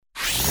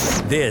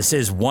This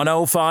is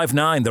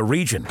 105.9 The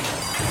Region.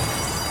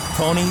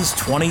 Ponies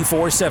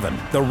 24/7,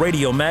 the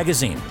radio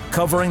magazine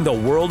covering the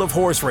world of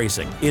horse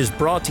racing, is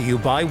brought to you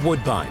by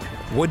Woodbine,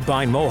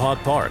 Woodbine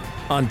Mohawk Park,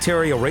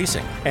 Ontario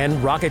Racing,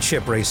 and Rocket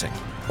Ship Racing.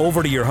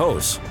 Over to your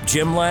hosts,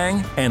 Jim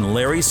Lang and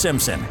Larry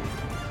Simpson.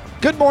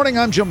 Good morning,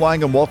 I'm Jim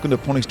Lang, and welcome to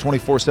Ponies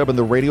 24/7,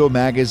 the radio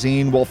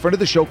magazine. Well, friend of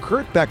the show,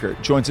 Kurt Becker,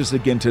 joins us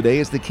again today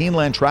as the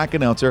Keeneland track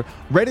announcer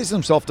readies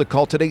himself to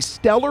call today's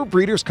stellar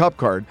Breeders' Cup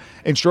card.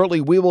 And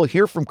shortly, we will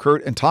hear from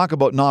Kurt and talk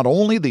about not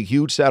only the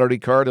huge Saturday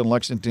card in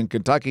Lexington,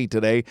 Kentucky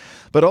today,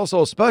 but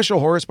also a special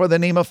horse by the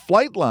name of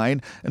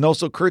Flightline, and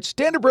also Kurt's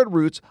standardbred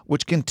roots,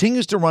 which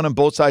continues to run on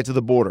both sides of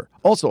the border.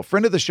 Also,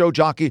 friend of the show,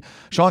 jockey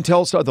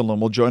Chantel Sutherland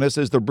will join us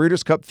as the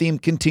Breeders' Cup theme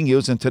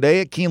continues. And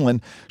today at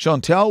Keeneland,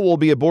 Chantel will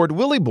be aboard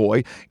Willie Boy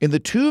in the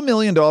 $2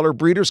 million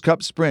Breeders'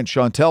 Cup Sprint.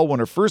 Chantel won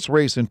her first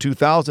race in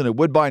 2000 at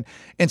Woodbine,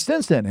 and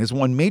since then has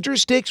won major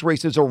stakes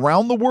races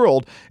around the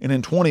world. And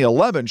in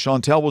 2011,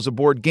 Chantel was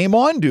aboard Game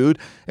On Dude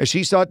as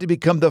she sought to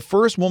become the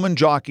first woman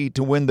jockey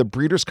to win the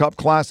Breeders' Cup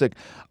Classic,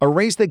 a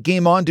race that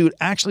Game On Dude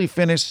actually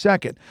finished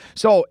second.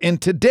 So, and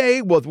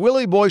today, with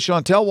Willie Boy,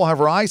 Chantel will have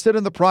her eyes set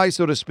on the prize,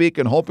 so to speak,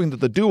 and hoping that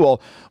the duo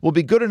will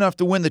be good enough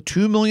to win the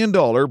 $2 million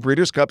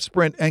Breeders' Cup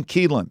Sprint and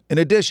Keeneland. In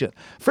addition,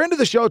 friend of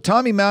the show,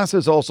 Tommy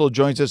Masses also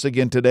joins us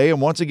again today, and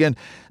once again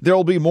there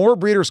will be more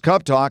Breeders'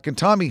 Cup talk. And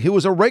Tommy, who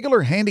is a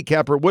regular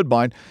handicapper at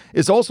Woodbine,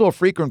 is also a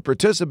frequent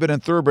participant in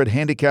thoroughbred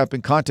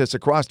handicapping contests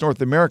across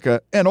North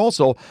America, and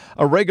also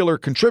a regular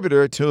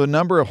contributor to a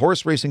number of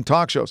horse racing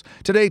talk shows.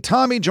 Today,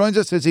 Tommy joins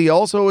us as he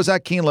also is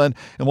at Keeneland,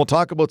 and we'll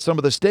talk about some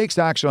of the stakes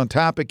action on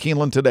tap at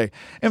Keeneland today.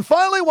 And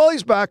finally, while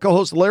he's back,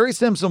 co-host Larry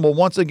Simpson will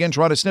once again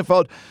try to sniff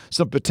out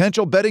some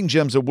potential betting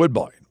gems at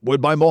Woodbine,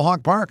 Woodbine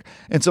Mohawk Park,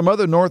 and some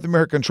other North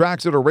American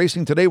tracks that are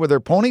racing today with their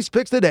Ponies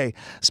Picks Today,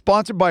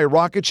 sponsored by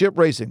Rocket Ship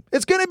Racing.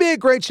 It's going to be a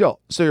great show,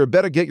 so you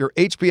better get your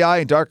HPI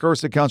and Dark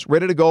Horse accounts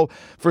ready to go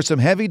for some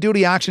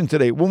heavy-duty action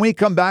today. When we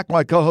come back,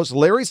 my co-host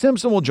Larry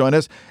Simpson will join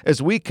us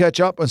as we catch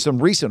up on some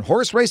recent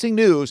horse racing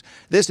news.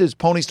 This is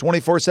Ponies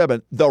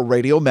 24/7, the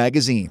radio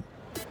magazine.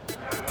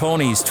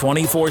 Ponies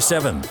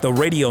 24/7, the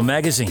radio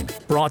magazine,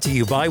 brought to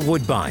you by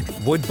Woodbine,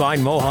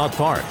 Woodbine Mohawk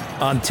Park,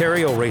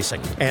 Ontario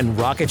Racing, and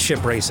Rocket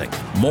Ship Racing.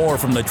 More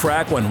from the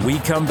track when we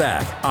come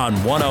back on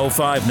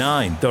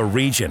 105.9 The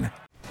Region.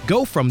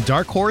 Go from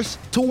dark horse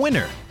to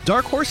winner.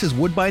 Dark Horse is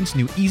Woodbine's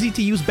new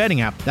easy-to-use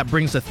betting app that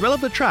brings the thrill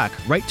of the track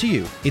right to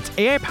you. Its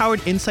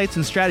AI-powered insights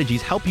and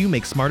strategies help you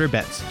make smarter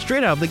bets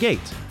straight out of the gate.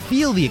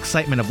 Feel the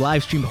excitement of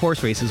live-streamed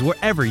horse races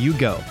wherever you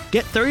go.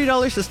 Get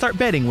 $30 to start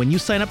betting when you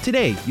sign up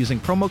today using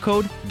promo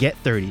code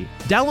GET30.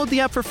 Download the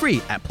app for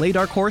free at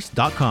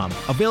playdarkhorse.com.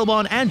 Available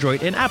on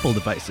Android and Apple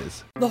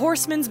devices. The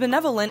Horsemen's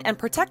Benevolent and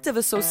Protective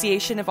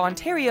Association of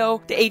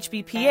Ontario, the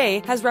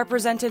HBPA, has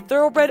represented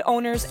thoroughbred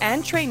owners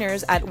and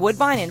trainers at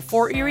Woodbine and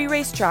Fort Erie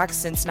racetracks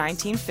since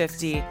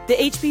 1950.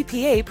 The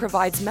HBPA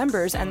provides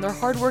members and their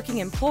hardworking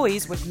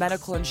employees with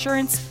medical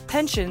insurance,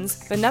 pensions,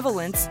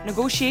 benevolence,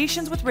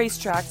 negotiations with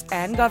racetracks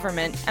and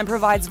government, and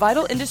provides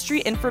vital industry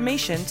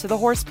information to the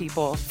horse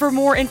people. For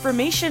more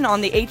information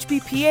on the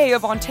HBPA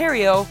of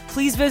Ontario,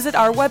 please visit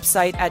our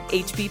website at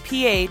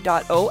hbpa.on.ca.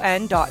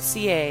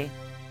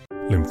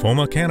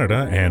 Lymphoma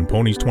Canada and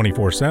Ponies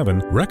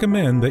 24/7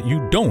 recommend that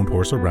you don't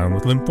horse around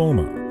with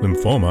lymphoma.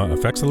 Lymphoma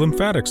affects the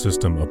lymphatic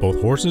system of both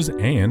horses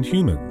and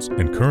humans,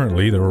 and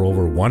currently there are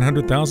over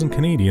 100,000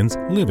 Canadians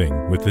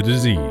living with the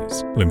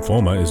disease.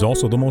 Lymphoma is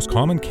also the most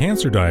common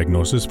cancer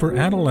diagnosis for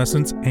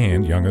adolescents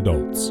and young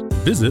adults.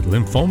 Visit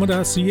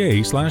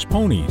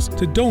lymphoma.ca/ponies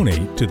to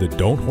donate to the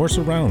Don't Horse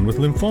Around with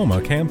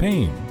Lymphoma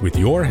campaign. With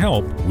your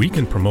help, we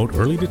can promote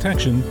early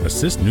detection,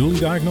 assist newly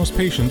diagnosed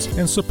patients,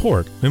 and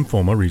support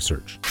lymphoma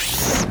research.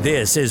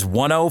 This is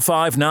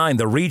 105.9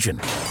 The Region.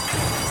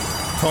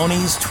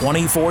 Ponies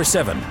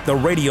 24/7, the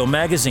radio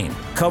magazine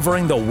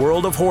covering the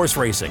world of horse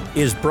racing,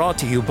 is brought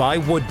to you by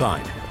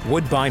Woodbine,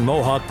 Woodbine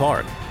Mohawk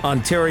Park,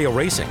 Ontario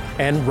Racing,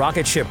 and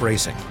Rocket Ship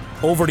Racing.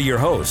 Over to your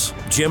hosts,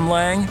 Jim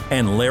Lang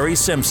and Larry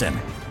Simpson.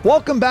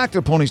 Welcome back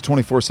to Ponies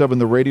 24/7,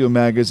 the radio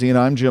magazine.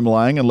 I'm Jim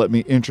Lang, and let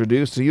me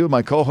introduce to you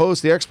my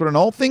co-host, the expert on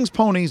all things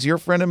ponies, your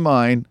friend and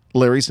mine,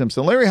 Larry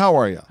Simpson. Larry, how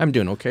are you? I'm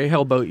doing okay. How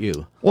about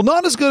you? Well,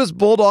 not as good as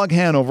Bulldog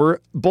Hanover.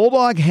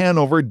 Bulldog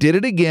Hanover did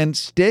it again.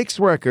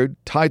 Stakes record,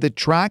 tied the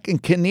track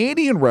and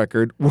Canadian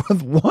record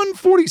with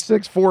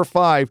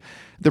 146.45.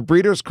 The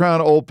Breeders'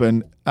 Crown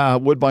Open,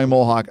 Woodbine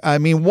Mohawk. I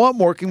mean, what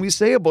more can we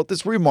say about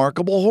this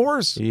remarkable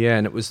horse? Yeah,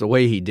 and it was the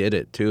way he did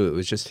it, too. It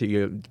was just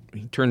he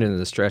turned into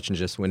the stretch and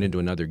just went into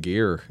another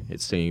gear,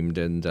 it seemed.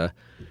 And,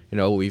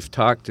 we've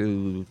talked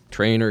to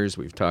trainers,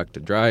 we've talked to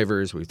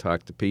drivers, we've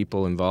talked to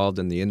people involved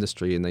in the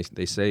industry, and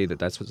they say that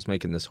that's what's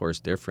making this horse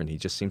different. He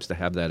just seems to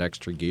have that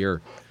extra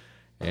gear.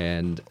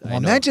 And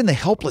imagine the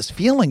helpless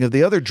feeling of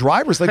the other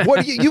drivers. Like, what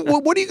are you going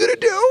to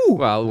do?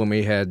 Well, when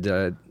we had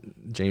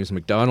James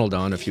McDonald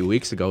on a few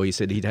weeks ago, he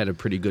said he'd had a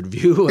pretty good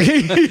view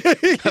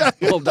of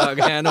Bulldog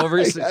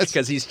Hanovers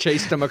because he's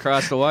chased him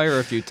across the wire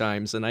a few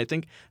times. And I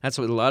think that's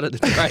what a lot of the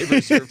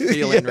drivers are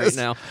feeling right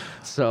now.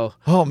 So,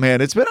 oh,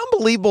 man, it's been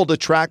unbelievable to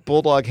track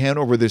Bulldog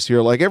Hanover this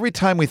year. Like every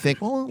time we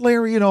think, well,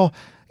 Larry,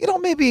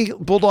 maybe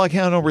Bulldog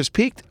Hanover's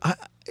peaked.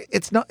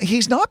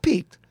 He's not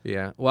peaked.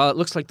 Yeah. Well, it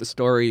looks like the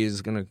story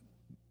is going to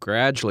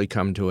gradually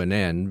come to an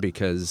end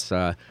because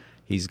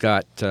he's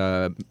got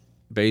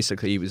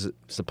basically he was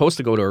supposed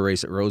to go to a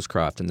race at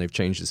Rosecroft, and they've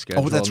changed the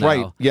schedule. Oh, that's now.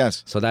 right.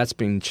 Yes. So that's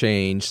been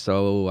changed.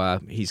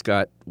 So he's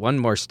got one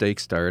more stake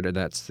start, and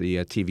that's the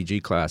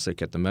TVG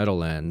Classic at the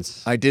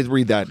Meadowlands. I did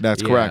read that.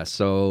 That's correct.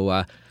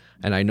 So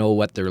and I know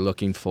what they're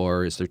looking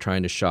for is they're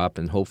trying to shop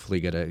and hopefully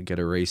get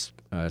a race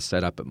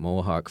set up at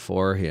Mohawk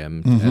for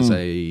him as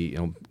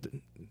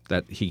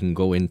that he can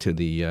go into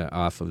the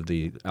off of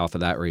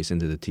that race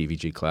into the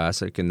TVG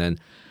Classic, and then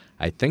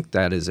I think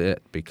that is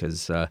it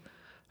because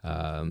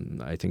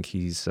I think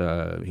he's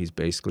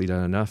basically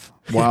done enough.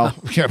 Wow,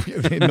 yeah,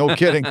 no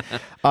kidding.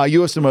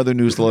 You have some other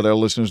news to let our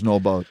listeners know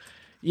about.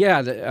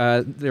 Yeah,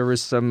 there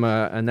was some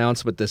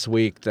announcement this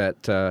week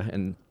that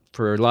and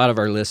for a lot of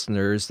our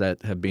listeners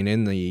that have been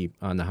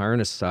on the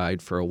harness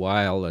side for a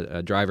while,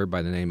 a driver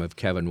by the name of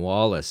Kevin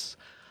Wallace.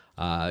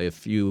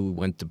 If you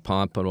went to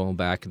Pompano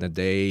back in the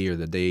day or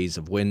the days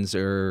of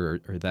Windsor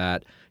or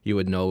that, you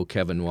would know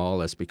Kevin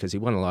Wallace because he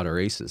won a lot of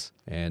races.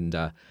 And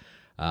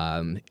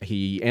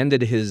he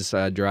ended his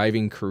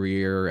driving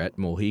career at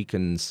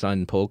Mohican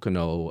Sun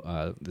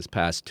Pocono this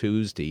past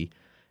Tuesday.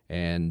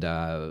 And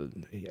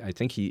I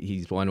think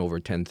he's won over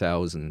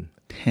 10,000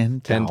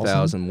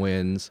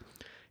 wins.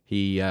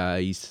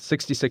 He's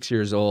 66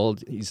 years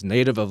old. He's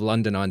native of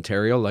London,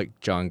 Ontario, like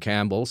John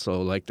Campbell.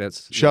 So,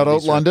 that's shout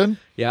out London.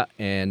 Yeah,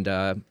 and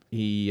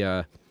he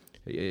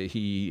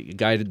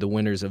guided the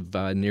winners of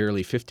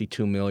nearly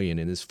 $52 million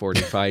in his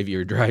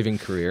 45-year driving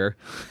career,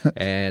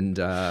 and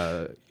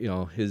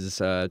his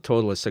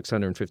total of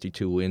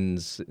 652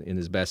 wins in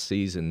his best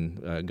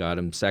season got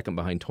him second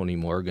behind Tony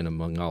Morgan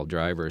among all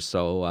drivers.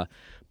 So,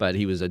 but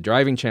he was a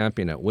driving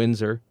champion at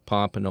Windsor,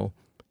 Pompano,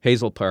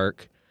 Hazel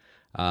Park.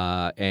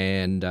 I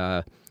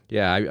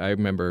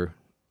remember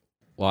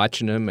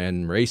watching him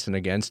and racing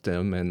against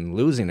him and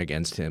losing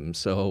against him.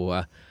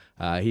 So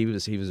he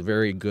was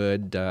very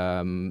good.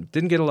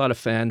 Didn't get a lot of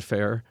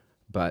fanfare,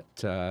 but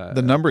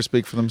the numbers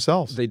speak for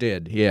themselves. They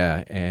did,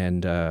 yeah.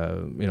 And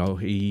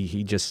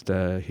he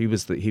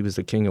was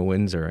the king of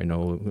Windsor. I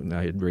know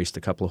I had raced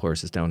a couple of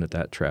horses down at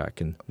that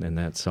track and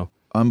that so.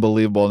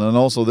 Unbelievable. And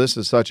also, this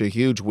is such a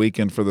huge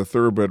weekend for the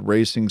thoroughbred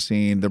racing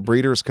scene. The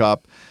Breeders'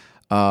 Cup.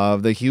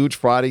 The huge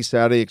Friday,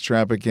 Saturday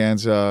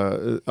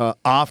extravaganza,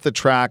 off the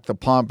track, the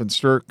pomp and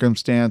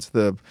circumstance,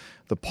 the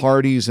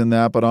parties and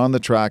that, but on the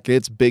track,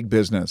 it's big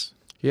business.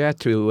 Yeah,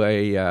 to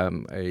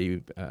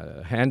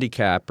a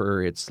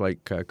handicapper, it's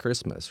like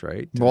Christmas,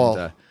 right?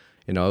 Well,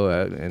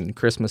 and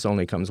Christmas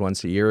only comes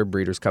once a year.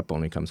 Breeders' Cup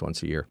only comes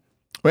once a year.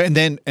 And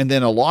then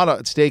a lot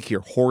at stake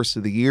here. Horse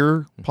of the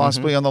Year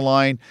possibly on the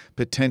line.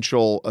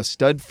 Potential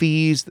stud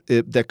fees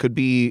that could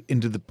be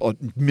into the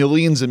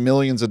millions and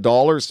millions of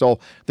dollars. So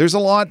there's a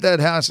lot that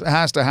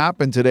has to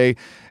happen today,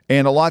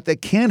 and a lot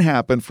that can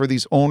happen for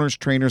these owners,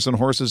 trainers, and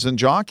horses and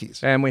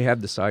jockeys. And we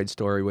have the side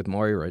story with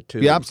Moira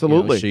too. Yeah,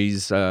 absolutely.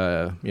 She's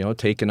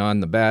taking on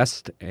the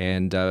best,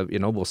 and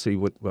we'll see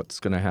what's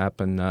going to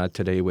happen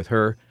today with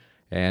her.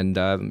 And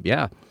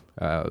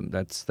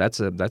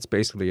that's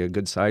basically a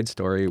good side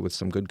story with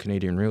some good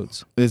Canadian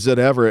roots. Is it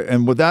ever?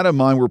 And with that in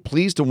mind, we're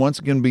pleased to once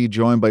again be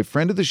joined by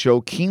friend of the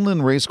show,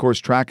 Keeneland Racecourse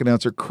track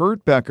announcer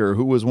Kurt Becker,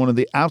 who was one of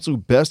the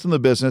absolute best in the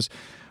business.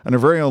 And our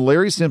very own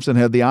Larry Simpson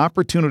had the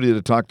opportunity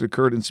to talk to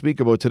Kurt and speak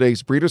about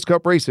today's Breeders'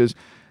 Cup races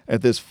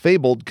at this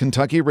fabled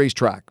Kentucky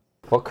racetrack.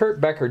 Well, Kurt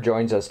Becker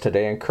joins us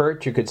today, and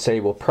Kurt, you could say,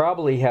 will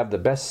probably have the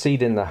best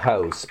seat in the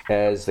house,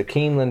 as the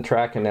Keeneland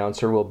track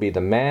announcer will be the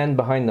man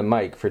behind the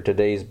mic for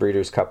today's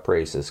Breeders' Cup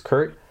races.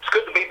 Kurt? It's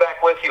good to be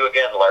back with you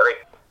again, Larry.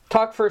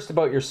 Talk first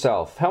about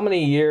yourself. How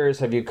many years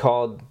have you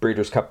called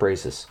Breeders' Cup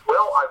races?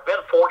 Well, I've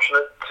been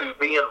fortunate to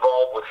be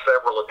involved with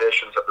several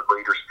editions of the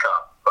Breeders'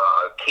 Cup.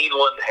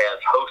 Keeneland has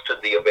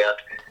hosted the event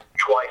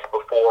twice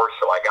before,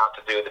 so I got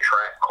to do the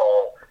track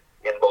call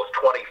in both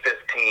 2015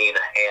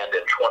 and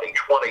in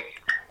 2020.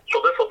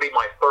 So this will be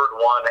my third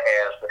one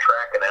as the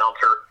track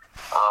announcer.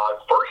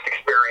 First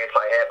experience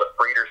I had with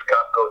Breeders'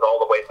 Cup goes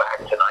all the way back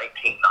to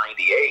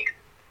 1998.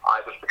 I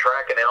was the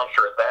track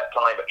announcer at that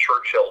time at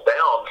Churchill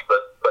Downs,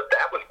 but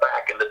that was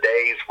back in the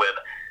days when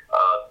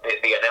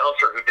the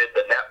announcer who did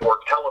the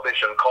network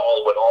television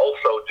call would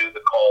also do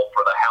the call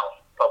for the House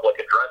Public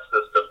Address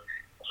System.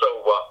 So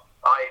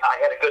I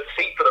had a good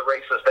seat for the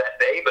races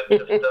that day, but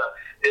just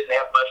didn't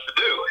have much to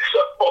do. So,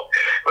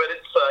 but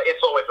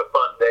it's always a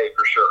fun day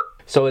for sure.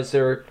 So is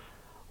there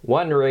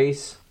one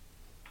race,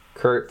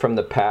 Kurt, from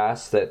the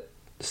past that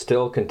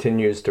still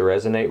continues to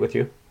resonate with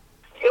you?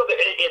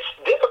 It's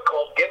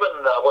difficult given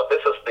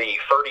this is the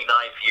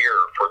 39th year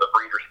for the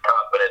Breeders'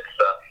 Cup, and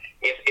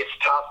it's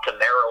tough to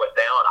narrow it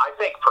down. I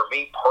think for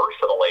me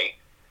personally,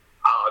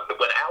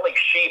 when Allie Ali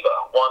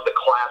Sheba won the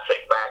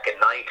Classic back in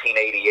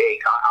 1988.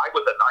 I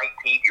was a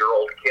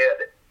 19-year-old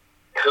kid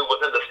who was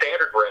in the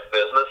standardbred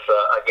business,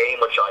 a game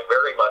which I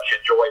very much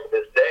enjoy to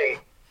this day,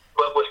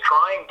 but was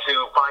trying to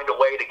find a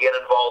way to get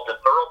involved in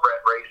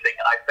thoroughbred racing.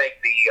 And I think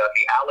the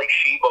Ali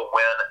Sheba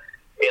win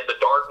in the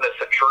darkness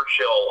at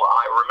Churchill,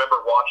 I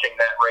remember watching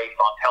that race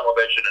on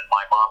television in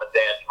my mom and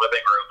dad's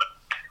living room, and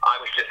I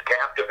was just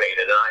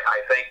captivated. And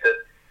I think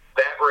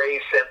that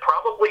race, and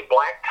probably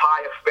Black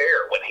Tie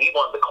Affair when he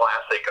won the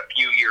Classic a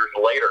few years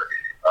later,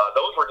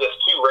 those were just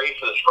two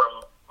races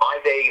from my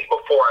days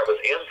before I was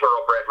in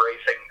thoroughbred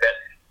racing that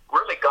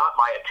really got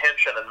my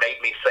attention and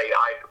made me say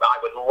I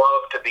would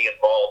love to be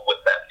involved with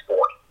that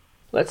sport.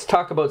 Let's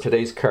talk about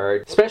today's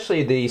card,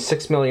 especially the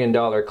 $6 million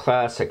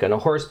Classic, and a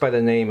horse by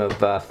the name of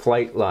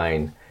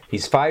Flightline.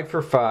 He's 5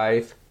 for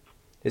 5.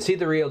 Is he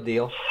the real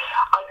deal?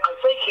 I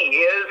think he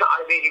is.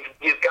 I mean,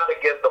 you've got to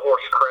give the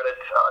horse credit,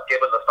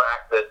 given the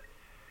fact that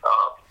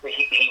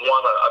he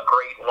won a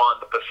Grade 1,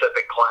 the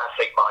Pacific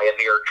Classic, by a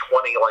near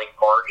 20-length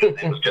margin.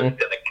 It was just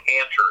in a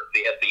canter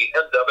at the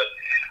end of it.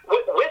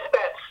 With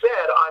that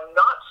said, I'm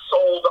not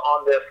sold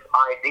on this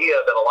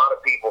idea that a lot of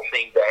people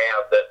seem to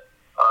have that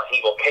he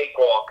will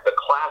cakewalk the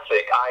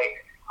Classic.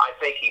 I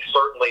think he's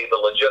certainly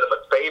the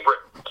legitimate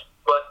favorite.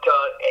 But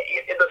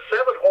in the 7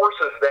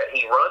 horses that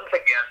he runs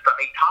against, I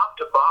mean, top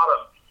to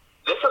bottom,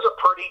 this is a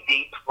pretty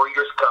deep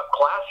Breeders' Cup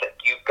Classic.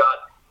 You've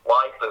got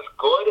Life is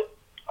Good,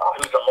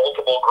 who's a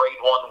multiple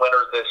Grade 1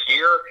 winner this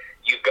year.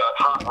 You've got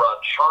Hot Rod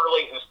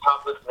Charlie, who's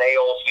tough as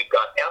nails. You've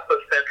got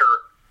Epicenter,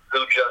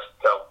 who just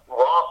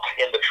romped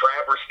in the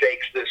Travers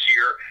Stakes this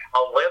year.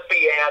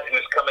 Olympiad,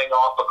 who's coming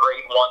off a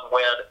Grade 1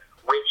 win.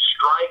 Rich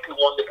Strike, who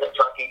won the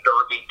Kentucky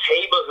Derby.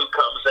 Taba, who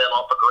comes in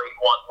off a Grade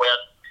 1 win.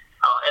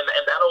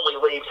 And that only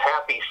leaves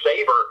Happy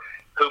Saver,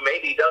 who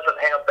maybe doesn't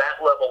have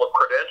that level of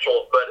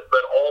credentials,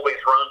 but always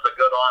runs a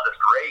good,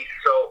 honest race.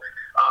 So,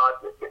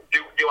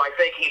 do I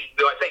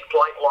think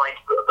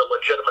Flightline's the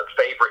legitimate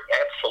favorite?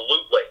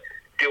 Absolutely.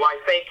 Do I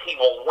think he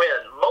will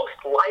win? Most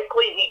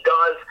likely he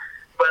does,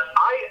 but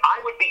I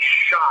would be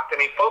shocked. I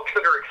mean, folks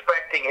that are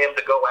expecting him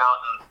to go out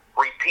and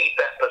repeat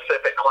that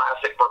Pacific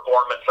Classic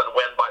performance and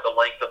win by the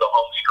length of the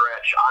home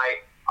stretch,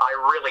 I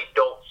really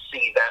don't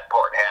see that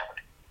part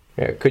happening.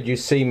 Yeah, could you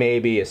see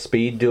maybe a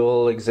speed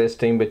duel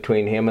existing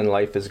between him and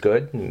Life is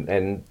Good,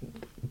 and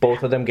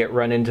both of them get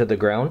run into the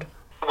ground?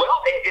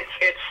 Well, it's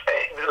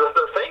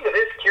the thing that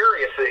is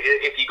curious.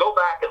 If you go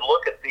back and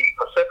look at the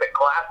Pacific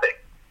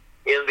Classic,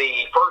 in the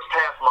first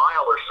half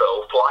mile or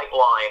so,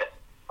 Flightline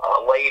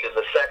laid in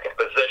the second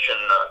position,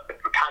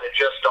 kind of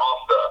just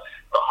off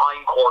the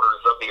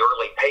hindquarters of the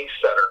early pace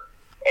setter.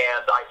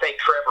 And I think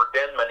Trevor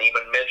Denman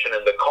even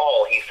mentioned in the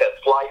call, he said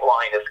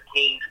Flightline is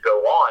keen to go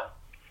on.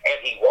 And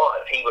he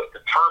was. He was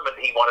determined.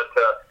 He wanted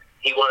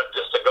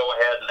just to go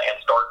ahead and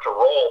start to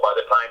roll by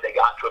the time they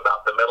got to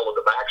about the middle of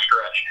the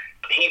backstretch.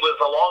 He was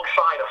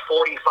alongside a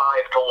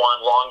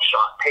 45-1 long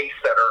shot pace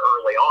setter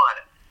early on.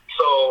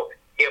 So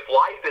if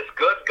Life is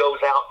Good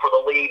goes out for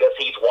the lead as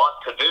he's wont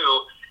to do,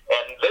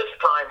 and this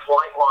time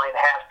Flightline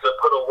has to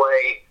put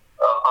away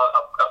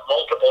a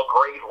multiple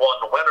Grade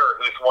 1 winner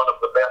who's one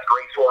of the best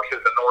racehorses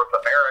in North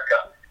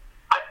America,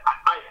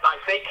 I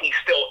think he's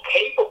still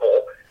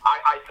capable.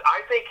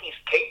 I think he's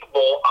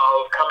capable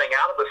of coming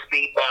out of the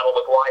speed battle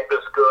with Life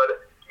is Good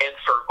and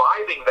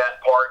surviving that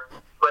part.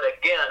 But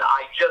again,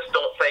 I just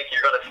don't think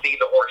you're going to see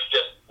the horse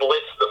just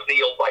blitz the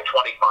field by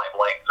 25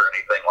 lengths or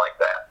anything like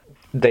that.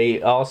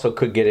 They also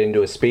could get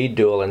into a speed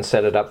duel and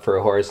set it up for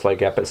a horse like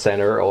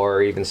Epicenter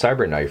or even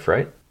Cyberknife,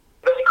 right?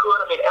 They could.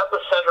 I mean,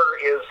 Epicenter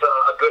is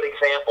a good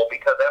example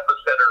because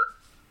Epicenter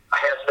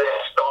has that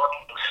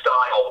stalking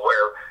style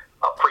where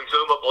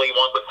presumably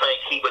one would think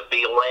he would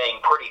be laying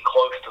pretty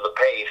close to the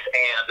pace.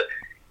 And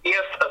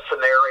if a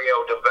scenario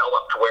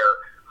developed where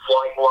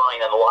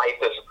Flightline and Life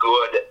is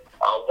Good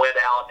went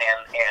out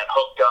and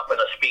hooked up in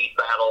a speed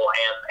battle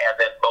and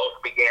then both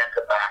began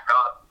to back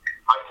up,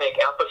 I think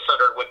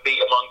Epicenter would be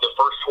among the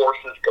first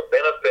horses to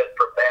benefit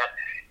from that.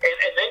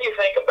 And then you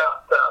think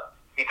about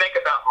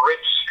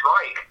Rich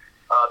Strike,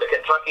 the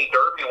Kentucky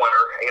Derby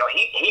winner. You know,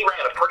 he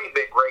ran a pretty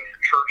big race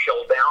at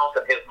Churchill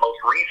Downs in his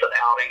most recent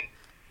outing.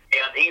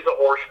 And he's a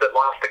horse that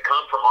loves to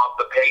come from off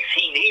the pace.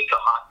 He needs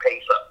a hot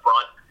pace up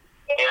front,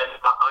 and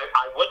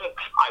I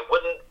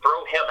wouldn't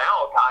throw him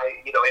out.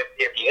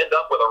 If you end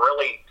up with a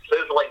really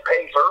sizzling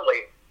pace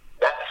early,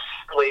 that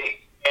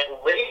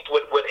at least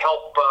would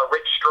help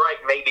Rich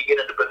Strike maybe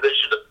get into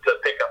position to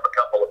pick up a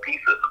couple of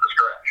pieces of the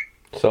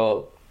stretch.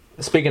 So,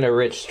 speaking of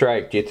Rich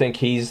Strike, do you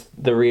think he's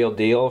the real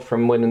deal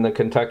from winning the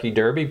Kentucky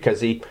Derby?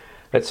 Because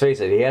let's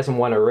face it, he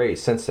hasn't won a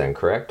race since then,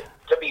 correct?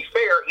 To be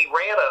fair, he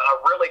ran a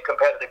really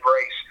competitive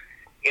race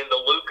in the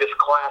Lucas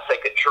Classic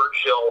at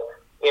Churchill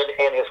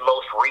in his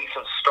most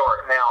recent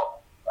start.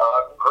 Now,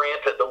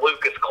 granted, the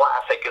Lucas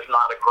Classic is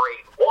not a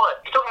great one.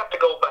 You still have to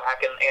go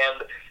back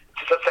and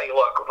to say,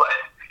 look,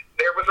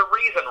 there was a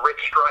reason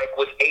Rich Strike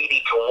was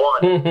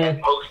 80-1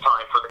 at post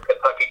time for the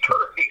Kentucky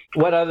Derby.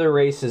 What other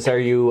races are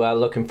you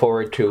looking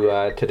forward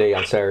to today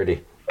on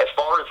Saturday? As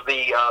far as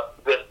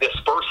this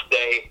first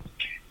day,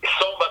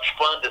 so much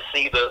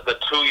see the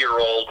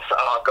 2-year-olds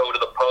go to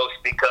the post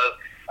because,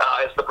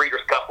 as the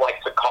Breeders' Cup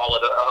likes to call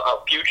it,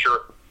 a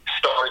future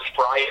Stars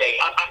Friday.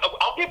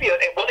 I'll give you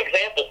one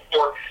example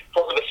for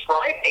this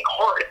Friday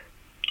card.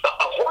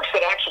 A horse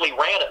that actually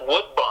ran at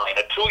Woodbine,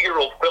 a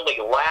 2-year-old filly,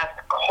 Last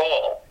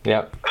Call,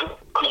 Yep.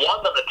 who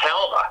won the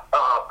Natalma.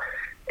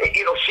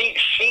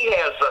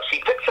 She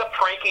picks up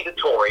Frankie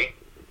Dettori,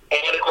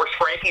 and of course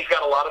Frankie's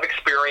got a lot of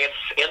experience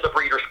in the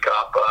Breeders'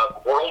 Cup,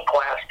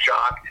 world-class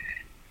jock,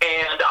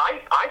 and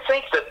I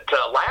think that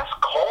Last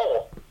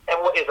Call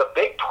is a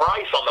big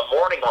price on the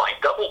morning line,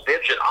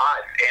 double-digit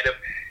odds, and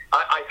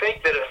I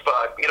think that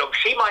if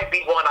she might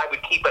be one I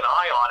would keep an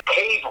eye on.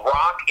 Cave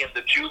Rock in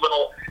the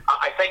juvenile,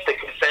 I think the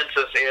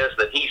consensus is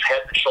that he's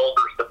head and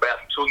shoulders the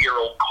best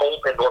 2-year-old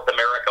colt in North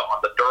America on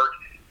the dirt.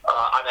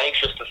 I'm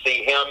anxious to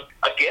see him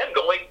again.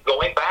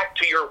 Going back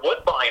to your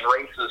Woodbine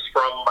races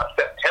from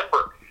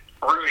September,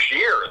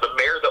 Rougier, the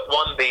mare that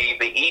won the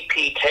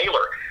EP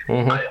Taylor,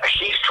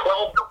 she's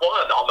 12-1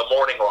 on the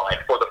morning line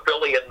for the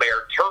filly and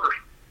mare Turf,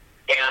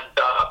 and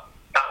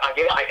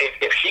again,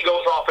 if she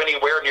goes off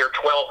anywhere near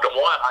 12-1,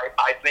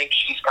 I think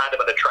she's kind of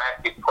an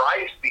attractive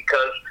price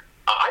because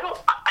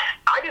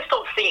I just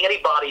don't see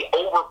anybody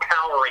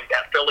overpowering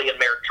that filly and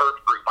mare Turf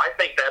group. I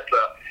think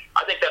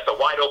that's a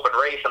wide open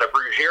race, and if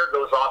Rougier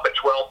goes off at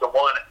 12-1,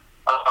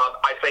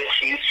 I think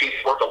she's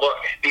worth a look.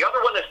 The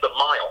other one is the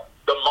Mile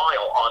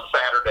on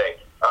Saturday.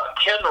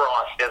 Ken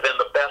Ross is in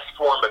the best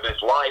form of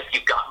his life.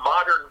 You've got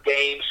Modern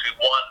Games, who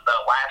won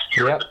last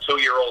year as a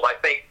 2-year-old. I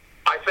think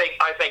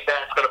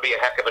that's going to be a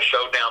heck of a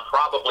showdown,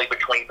 probably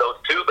between those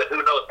two, but who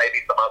knows, maybe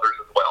some others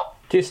as well.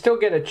 Do you still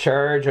get a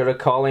charge out of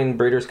calling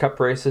Breeders' Cup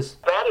races?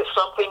 That is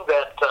something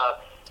that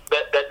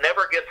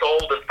never gets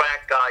old. In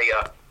fact, I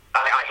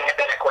had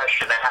that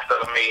question asked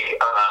of me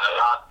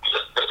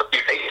just a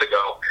few days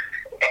ago,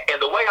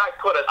 and the way I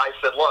put it, I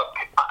said, look,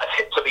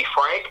 to be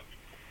frank,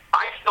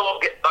 I still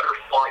get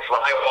butterflies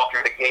when I walk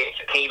through the gates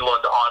of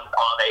Keeneland on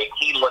a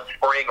Keeneland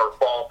spring or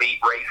fall meet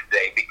race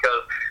day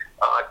because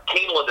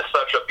Keeneland is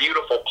such a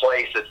beautiful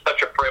place. It's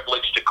such a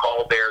privilege to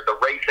call there. The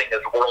racing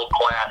is world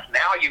class.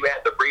 Now you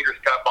add the Breeders'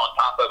 Cup on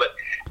top of it.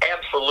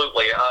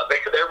 Absolutely,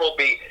 there will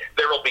be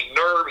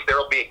nerves, there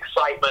will be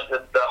excitement,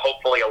 and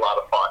hopefully a lot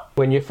of fun.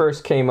 When you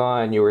first came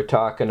on, you were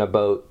talking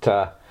about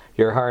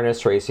your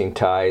harness racing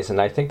ties,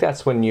 and I think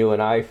that's when you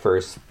and I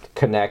first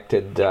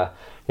connected.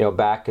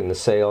 Back in the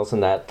sales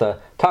and that.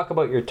 Talk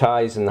about your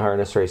ties in the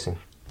harness racing.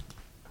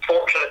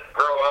 Fortunate to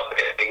grow up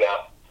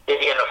in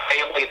a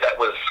family that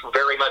was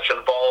very much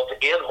involved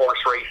in horse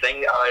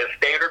racing,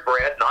 standard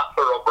bred, not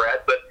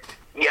thoroughbred, but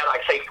yet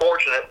I say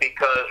fortunate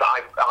because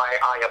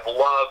I have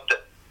loved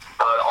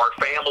our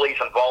family's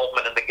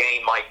involvement in the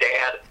game. My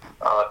dad,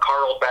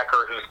 Carl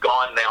Becker, who's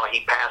gone now,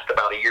 he passed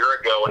about a year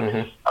ago,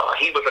 and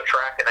he was a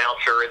track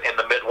announcer in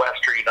the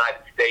Midwestern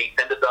United States,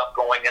 ended up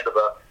going into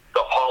the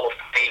Hall of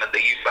Fame in the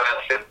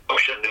U.S. in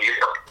Ocean, New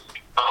York.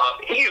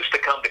 He used to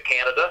come to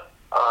Canada.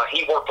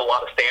 He worked a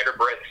lot of standard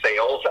bred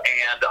sales,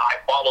 and I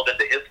followed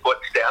into his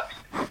footsteps.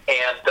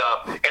 And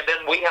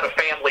then we had a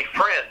family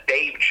friend,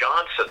 Dave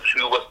Johnson,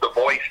 who was the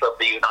voice of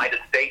the United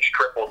States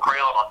Triple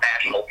Crown on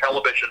national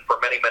television for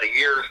many, many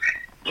years.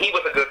 He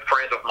was a good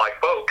friend of my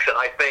folks, and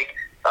I think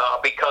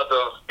because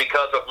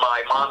of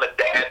my mom and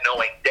dad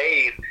knowing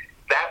Dave,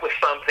 that was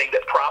something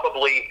that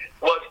probably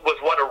was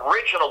what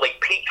originally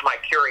piqued my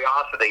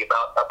curiosity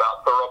about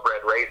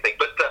thoroughbred racing.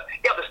 But the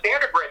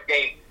standardbred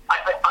game,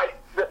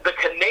 the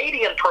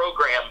Canadian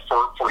program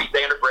for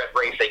standardbred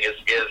racing is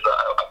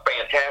a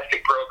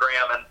fantastic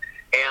program,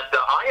 and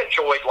I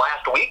enjoyed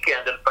last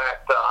weekend. In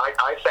fact,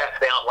 I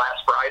sat down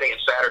last Friday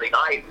and Saturday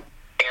night,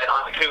 and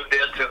I tuned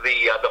into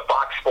the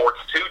Fox Sports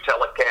 2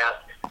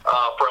 telecast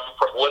from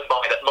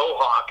Woodbine at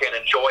Mohawk and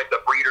enjoyed the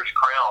Breeders'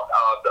 Crown.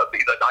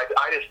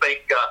 I just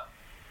think.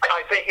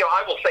 I think,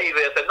 I will say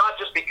this, and not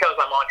just because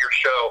I'm on your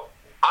show.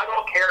 I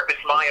don't care if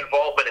it's my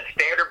involvement in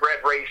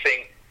standardbred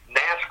racing,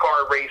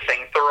 NASCAR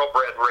racing,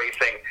 thoroughbred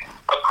racing.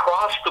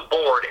 Across the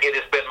board, it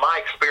has been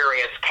my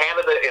experience.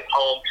 Canada is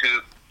home to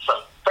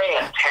some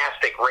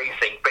fantastic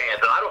racing fans,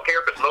 and I don't care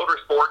if it's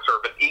motorsports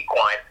or if it's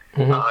equine.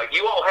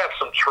 You all have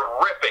some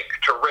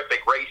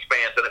terrific race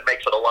fans, and it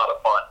makes it a lot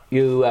of fun.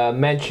 You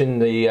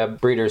mentioned the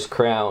Breeders'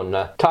 Crown.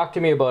 Talk to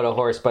me about a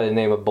horse by the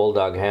name of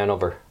Bulldog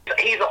Hanover.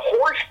 He's a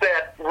horse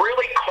that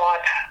really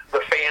caught the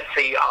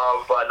fancy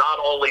of not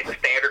only the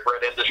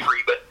standardbred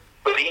industry, but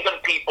even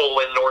people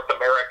in North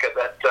America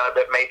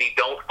that maybe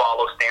don't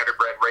follow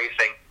standardbred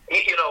racing.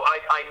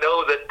 I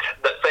know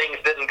that things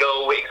didn't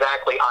go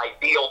exactly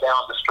ideal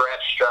down the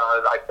stretch.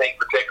 I think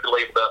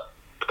particularly the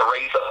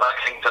race at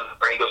Lexington,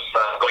 where he was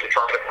going to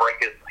try to break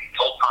his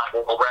all-time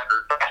world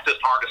record, fastest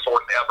harness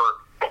horse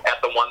ever at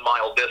the 1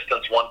 mile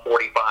distance,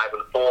 1:45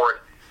 and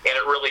 4. And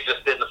it really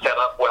just didn't set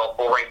up well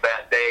for him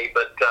that day.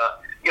 But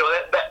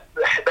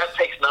that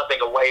takes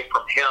nothing away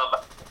from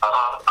him.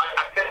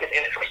 I think it's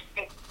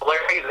interesting,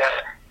 Larry,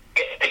 that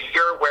in a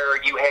year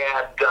where you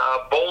had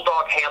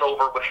Bulldog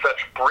Hanover with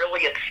such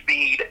brilliant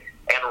speed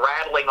and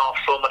rattling off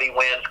so many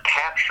wins,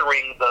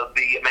 capturing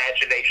the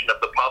imagination of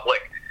the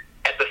public,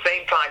 at the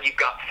same time,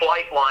 you've got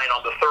Flightline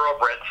on the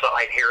thoroughbred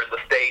side here in the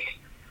States,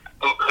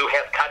 who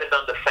has kind of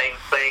done the same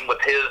thing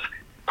with his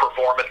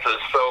performances.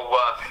 So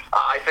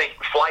I think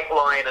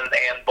Flightline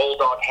and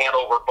Bulldog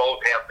Hanover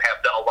both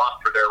have done a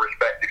lot for their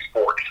respective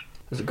sports.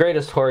 What's the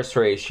greatest horse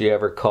race you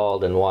ever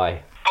called and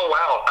why? Oh,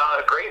 wow.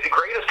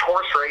 Greatest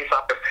horse race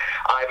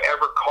I've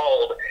ever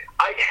called.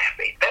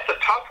 That's a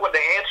tough one to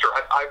answer.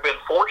 I've been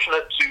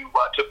fortunate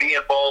to be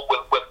involved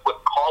with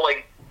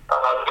calling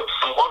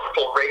some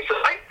wonderful races.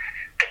 I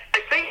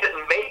think that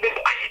maybe,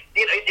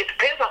 it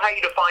depends on how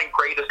you define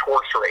greatest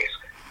horse race.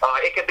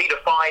 It can be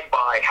defined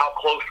by how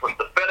close was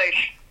the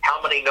finish, how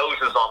many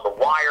noses on the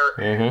wire.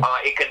 Mm-hmm.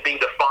 It can be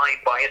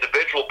defined by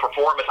individual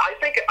performance. I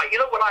think,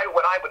 what I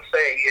would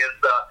say is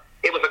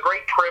it was a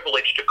great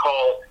privilege to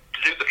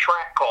do the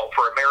track call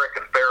for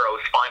American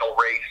Pharoah's final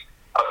race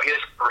of his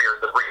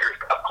career, the Breeders'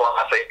 Cup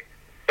Classic.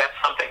 That's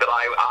something that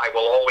I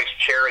will always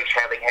cherish,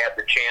 having had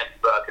the chance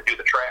to do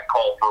the track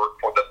call for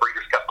the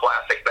Breeders' Cup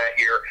Classic that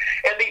year.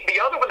 And the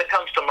other one that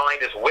comes to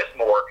mind is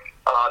Whitmore.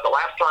 The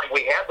last time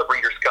we had the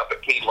Breeders' Cup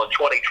at Keeneland,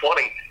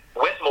 2020,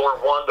 Whitmore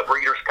won the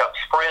Breeders' Cup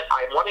Sprint.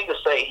 I'm wanting to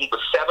say he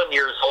was 7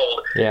 years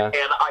old,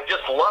 and I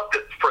just loved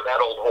it for that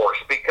old horse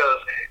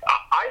because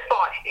I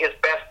thought his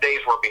best days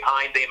were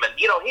behind him, and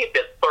he had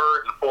been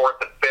third and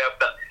fourth and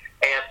fifth,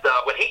 and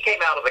when he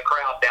came out of the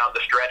crowd down the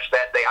stretch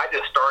that day, I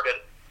just started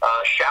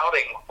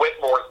shouting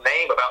Whitmore's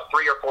name about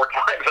 3 or 4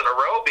 times in a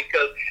row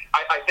because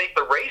I think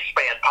the race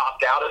fan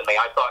popped out at me.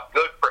 I thought,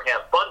 good for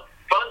him. Fun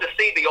to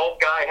see the old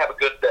guy have a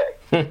good day.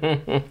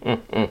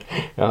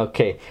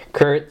 Okay.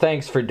 Kurt,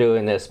 thanks for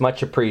doing this.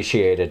 Much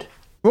appreciated.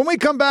 When we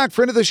come back,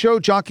 friend of the show,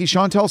 jockey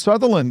Chantel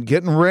Sutherland,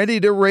 getting ready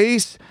to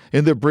race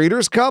in the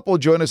Breeders' Cup, will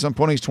join us on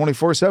Ponies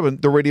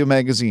 24/7, the radio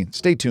magazine.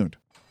 Stay tuned.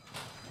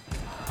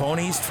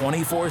 Ponies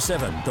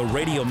 24/7, the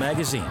radio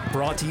magazine,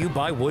 brought to you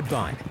by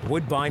Woodbine,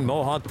 Woodbine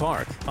Mohawk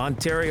Park,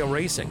 Ontario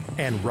Racing,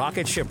 and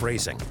Rocket Ship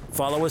Racing.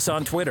 Follow us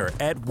on Twitter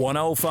at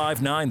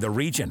 1059 The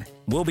Region.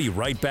 We'll be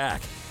right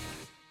back.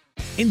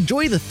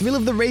 Enjoy the thrill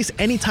of the race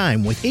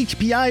anytime with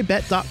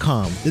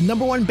HPIBet.com, the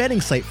 #1 betting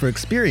site for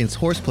experienced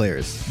horse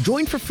players.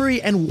 Join for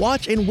free and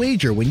watch and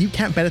wager when you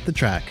can't bet at the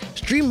track.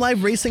 Stream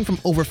live racing from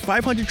over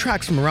 500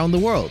 tracks from around the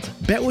world.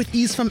 Bet with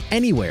ease from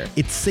anywhere.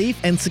 It's safe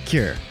and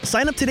secure.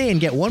 Sign up today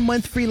and get 1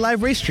 month free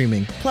live race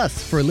streaming.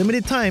 Plus, for a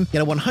limited time,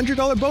 get a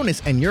 $100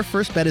 bonus and your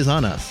first bet is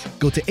on us.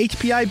 Go to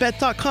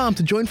HPIBet.com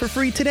to join for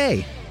free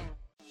today.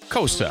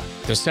 COSA,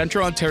 the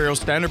Central Ontario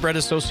Standardbred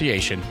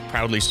Association,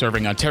 proudly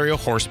serving Ontario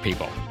horse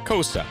people.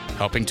 COSA,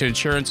 helping to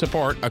ensure and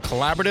support a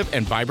collaborative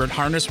and vibrant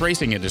harness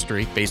racing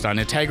industry based on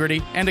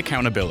integrity and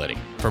accountability.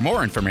 For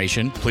more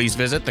information, please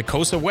visit the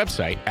COSA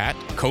website at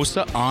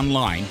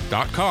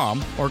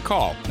cosaonline.com or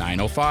call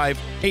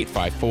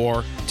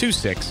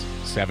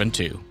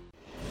 905-854-2672.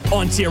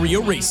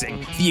 Ontario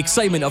Racing, the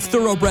excitement of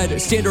thoroughbred,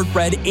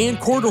 standardbred, and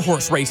quarter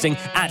horse racing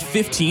at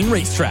 15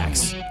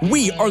 racetracks.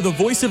 We are the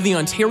voice of the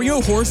Ontario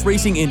horse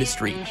racing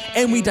industry,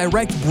 and we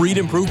direct breed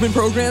improvement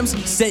programs,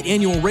 set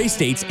annual race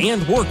dates,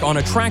 and work on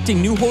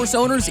attracting new horse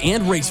owners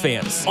and race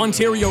fans.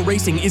 Ontario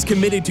Racing is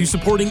committed to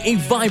supporting a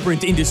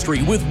vibrant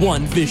industry with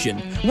one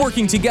vision,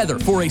 working together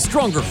for a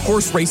stronger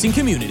horse racing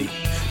community.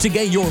 To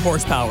get your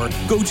horsepower,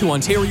 go to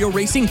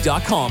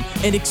OntarioRacing.com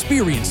and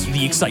experience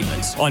the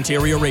excitement.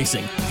 Ontario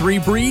Racing, 3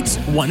 breeds,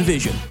 1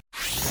 vision.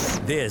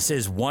 This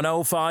is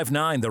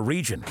 1059 The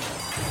Region.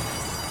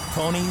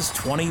 Ponies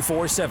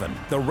 24/7,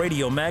 the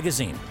radio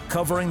magazine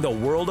covering the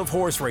world of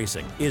horse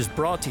racing, is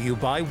brought to you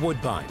by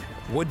Woodbine,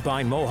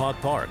 Woodbine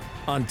Mohawk Park,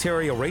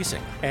 Ontario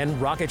Racing,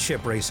 and Rocket Ship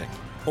Racing.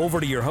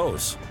 Over to your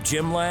hosts,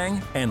 Jim Lang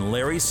and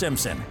Larry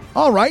Simpson.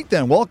 All right,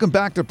 then. Welcome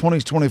back to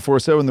Ponies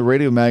 24/7, the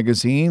radio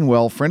magazine.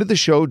 Well, friend of the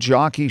show,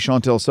 jockey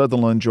Chantel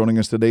Sutherland, joining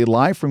us today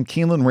live from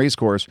Keeneland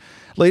Racecourse.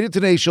 Later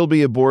today, she'll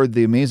be aboard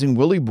the amazing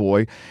Willie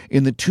Boy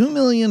in the $2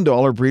 million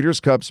Breeders'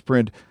 Cup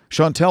Sprint.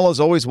 Chantel, as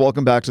always,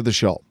 welcome back to the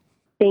show.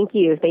 Thank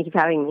you. Thank you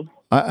for having me.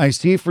 I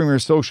see from your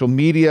social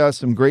media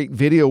some great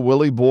video,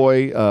 Willie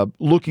Boy,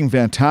 looking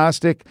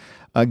fantastic.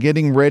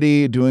 Getting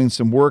ready, doing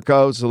some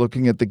workouts,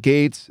 looking at the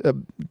gates.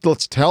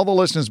 Let's tell the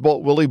listeners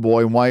about Willie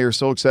Boy and why you're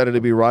so excited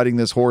to be riding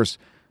this horse.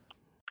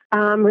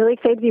 I'm really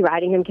excited to be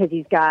riding him because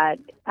he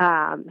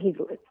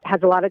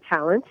has a lot of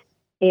talent,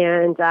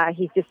 and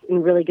he's just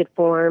in really good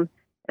form.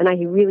 And I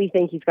really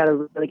think he's got a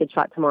really good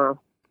shot tomorrow.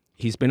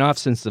 He's been off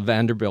since the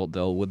Vanderbilt,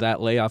 though. Would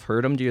that layoff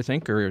hurt him, do you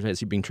think, or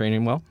has he been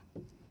training well?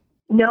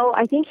 No,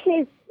 I think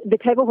he's the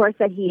type of horse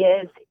that he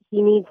is.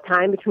 He needs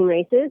time between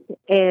races,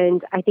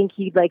 and I think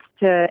he likes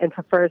to and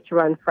prefers to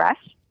run fresh.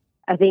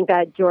 I think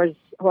that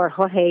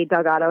Jorge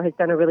Delgado has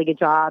done a really good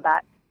job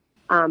at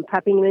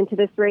prepping him into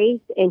this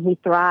race, and he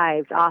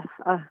thrived off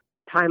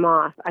time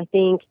off. I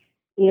think,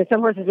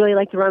 some horses really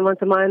like to run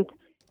once a month,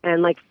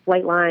 and like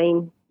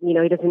Flightline, he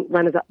doesn't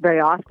run as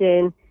very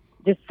often.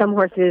 Just some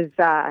horses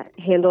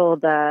handle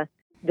the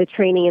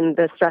training and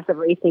the stress of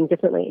racing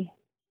differently.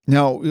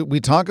 Now,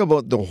 we talk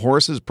about the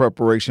horse's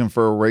preparation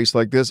for a race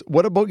like this.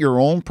 What about your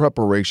own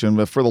preparation?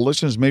 But for the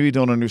listeners maybe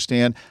don't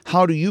understand,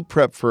 how do you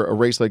prep for a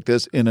race like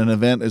this in an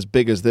event as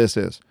big as this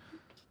is?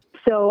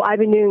 So I've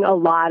been doing a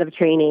lot of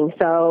training.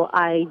 So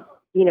I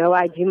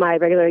do my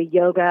regular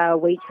yoga,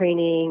 weight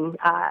training,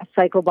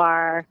 cycle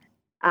bar,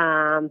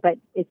 but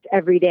it's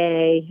every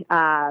day,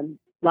 a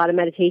lot of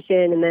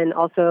meditation. And then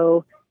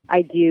also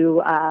I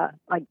do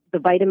like the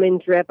vitamin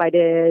drip I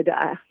did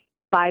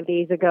 5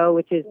 days ago,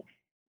 which is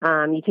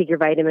you take your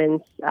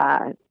vitamins,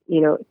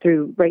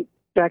 through right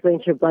directly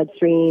into your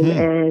bloodstream,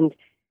 and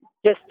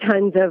just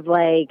tons of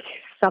like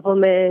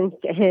supplements.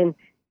 And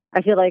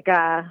I feel like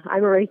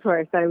I'm a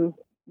racehorse.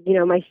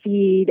 My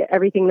feed,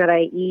 everything that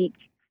I eat,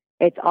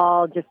 it's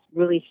all just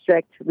really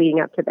strict leading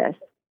up to this.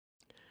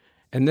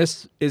 And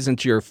this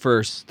isn't your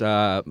first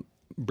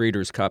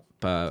Breeders' Cup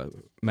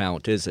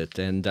mount, is it?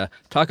 And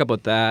talk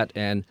about that.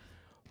 And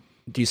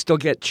do you still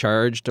get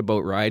charged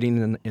about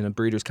riding in a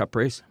Breeders' Cup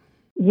race?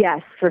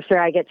 Yes, for sure.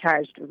 I get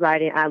charged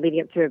riding,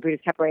 leading up to a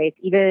Breeders' Cup race.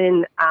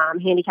 Even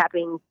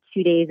handicapping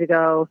 2 days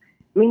ago.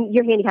 I mean,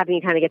 you're handicapping,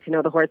 you kind of get to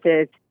know the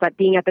horses, but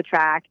being at the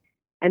track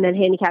and then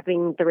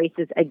handicapping the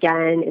races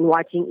again and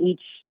watching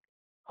each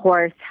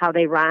horse, how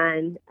they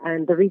run,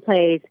 and the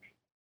replays,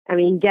 I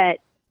mean,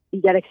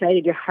 you get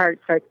excited, your heart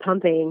starts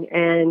pumping.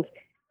 And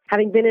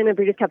having been in a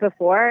Breeders' Cup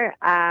before,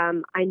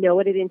 I know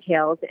what it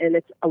entails, and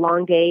it's a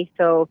long day,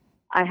 so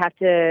I have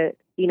to,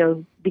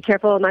 be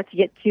careful not to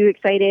get too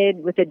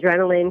excited with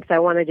adrenaline, because I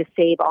want to just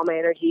save all my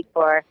energy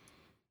for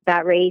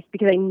that race,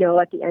 because I know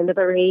at the end of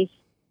the race,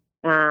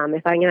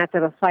 if I'm going to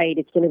have a fight,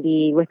 it's going to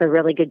be with a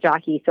really good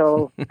jockey,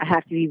 so I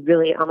have to be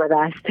really on my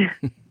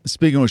best.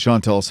 Speaking with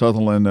Chantal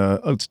Sutherland,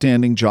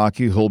 outstanding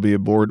jockey who'll be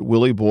aboard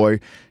Willie Boy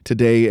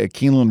today at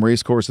Keeneland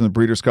Racecourse in the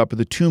Breeders' Cup at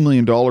the $2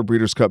 million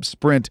Breeders' Cup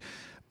Sprint.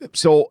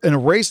 So in a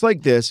race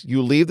like this,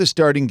 you leave the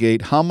starting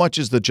gate. How much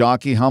is the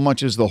jockey? How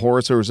much is the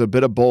horse? Or is it a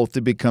bit of both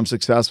to become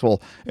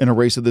successful in a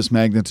race of this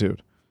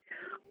magnitude?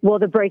 Well,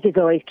 the break is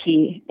always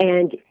key.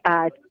 And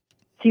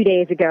 2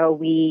 days ago,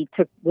 we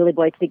took Willie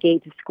Boy to the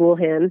gate to school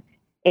him.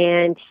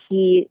 And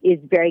he is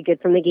very good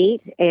from the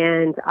gate.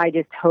 And I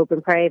just hope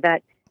and pray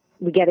that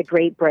we get a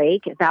great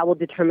break. That will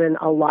determine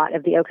a lot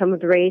of the outcome of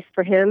the race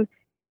for him.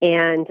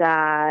 And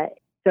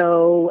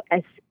so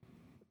as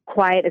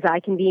quiet as I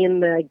can be in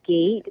the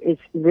gate is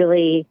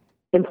really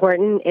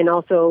important. And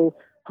also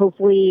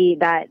hopefully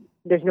that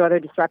there's no other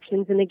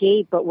disruptions in the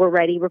gate, but we're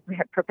ready. We're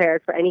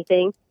prepared for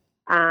anything.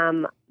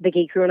 The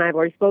gate crew and I have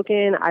already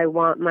spoken. I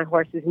want my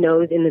horse's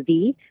nose in the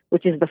V,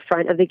 which is the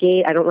front of the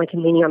gate. I don't like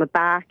him leaning on the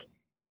back.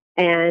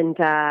 And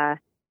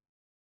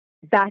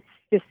that's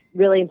just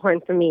really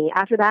important for me.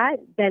 After that,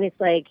 then it's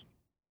like,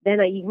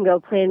 you can go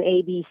plan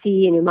A, B,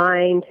 C in your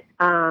mind.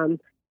 I'm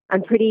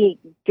pretty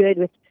good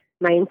with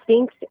my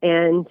instincts,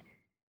 and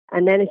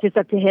then it's just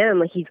up to him.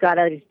 Like, he's got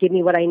to just give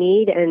me what I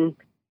need, and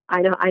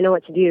I know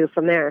what to do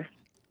from there.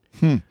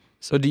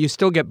 So do you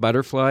still get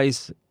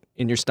butterflies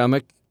in your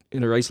stomach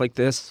in a race like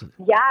this?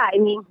 Yeah, I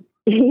mean,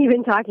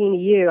 even talking to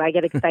you, I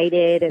get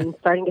excited and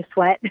starting to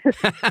sweat.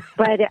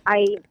 But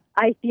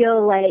I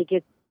feel like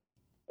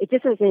it's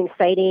just an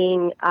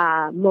exciting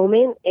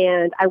moment,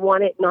 and I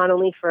want it not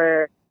only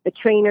for the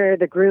trainer,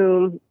 the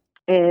groom,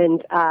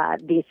 and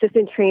the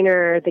assistant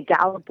trainer, the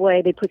gallop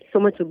boy. They put so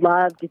much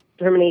love,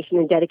 determination,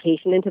 and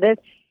dedication into this.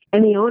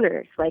 And the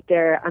owners, like,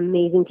 they're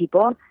amazing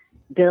people.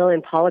 Bill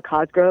and Paula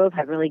Cosgrove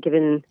have really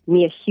given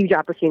me a huge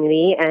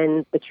opportunity,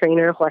 and the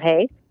trainer,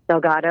 Jorge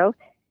Delgado,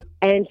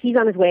 and he's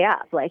on his way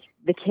up. Like,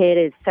 the kid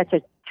is such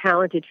a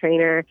talented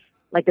trainer.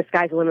 Like, the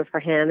sky's the limit for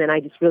him, and I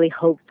just really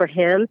hope for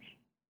him.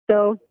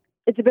 So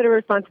it's a bit of a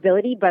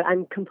responsibility, but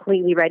I'm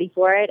completely ready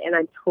for it, and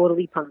I'm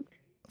totally pumped.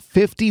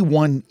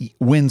 51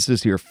 wins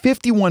this year,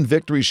 51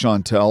 victories,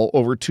 Chantal,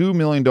 over $2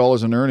 million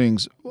in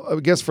earnings. I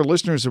guess for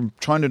listeners who are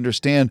trying to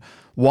understand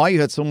why you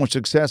had so much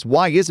success,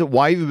 why have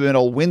you been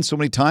able to win so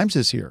many times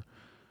this year?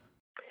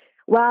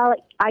 Well,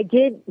 I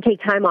did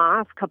take time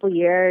off a couple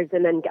years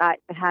and then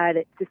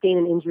had sustained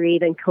an injury.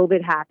 Then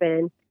COVID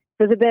happened.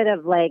 So it was a bit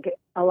of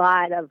a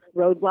lot of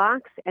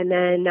roadblocks. And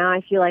then now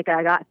I feel like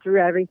I got through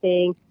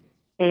everything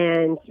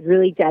and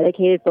really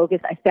dedicated,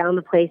 focused. I found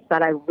the place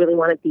that I really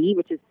want to be,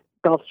 which is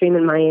Gulfstream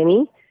in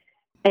Miami.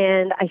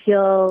 And I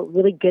feel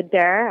really good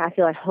there. I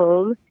feel at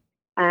home.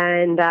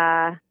 And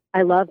I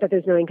love that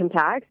there's no income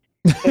tax.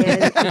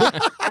 And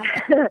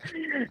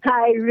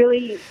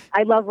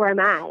I love where I'm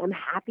at. I'm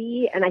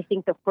happy, and I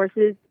think the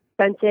horses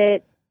sense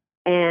it.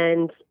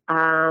 And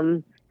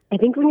I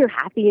think when you're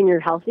happy and you're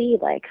healthy,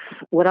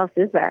 what else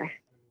is there?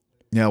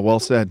 Yeah,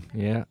 well said.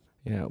 Yeah.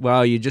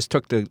 Well, you just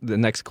took the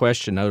next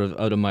question out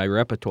of my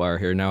repertoire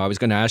here. Now, I was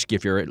going to ask you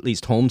if you're at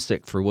least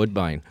homesick for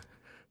Woodbine.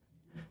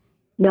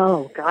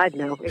 No, God,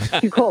 no. It's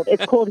too cold.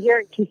 It's cold here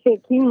in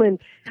Keeneland.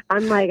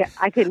 I'm like,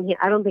 I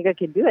don't think I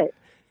could do it.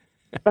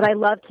 But I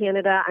love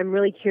Canada. I'm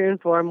really cheering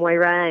for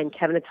Moira and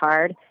Kevin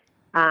Attard.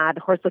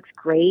 The horse looks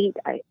great.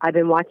 I've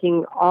been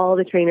watching all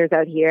the trainers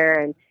out here,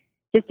 and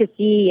just to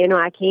see,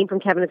 I came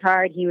from Kevin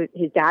Attard.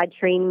 His dad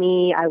trained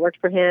me. I worked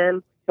for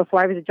him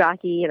before I was a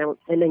jockey, and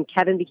then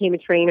Kevin became a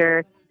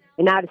trainer.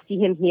 And now to see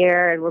him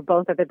here, and we're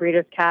both at the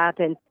Breeders' Cup.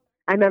 And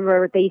I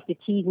remember they used to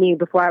tease me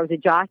before I was a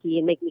jockey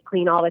and make me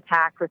clean all the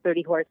tack for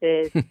 30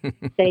 horses,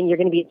 saying you're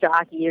going to be a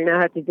jockey. You're going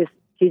to have to just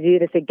to do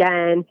this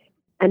again.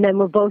 And then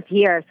we're both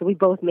here, so we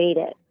both made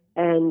it.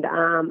 And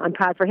I'm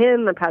proud for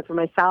him. I'm proud for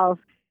myself.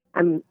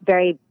 I'm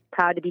very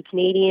proud to be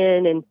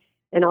Canadian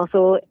and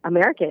also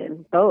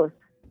American, both.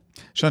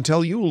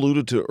 Chantel, you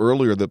alluded to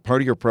earlier that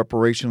part of your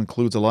preparation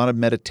includes a lot of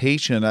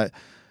meditation.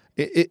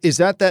 Is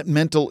that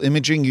mental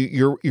imaging?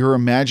 You're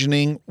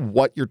imagining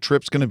what your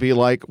trip's going to be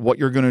like, what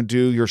you're going to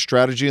do, your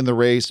strategy in the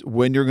race,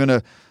 when you're going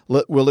to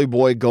let Willie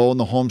Boy go in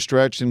the home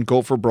stretch and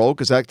go for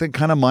broke? Is that the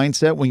kind of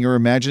mindset when you're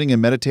imagining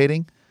and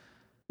meditating?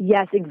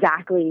 Yes,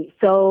 exactly.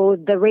 So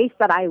the race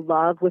that I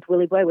love with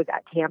Willie Boy was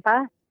at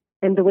Tampa,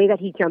 and the way that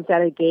he jumped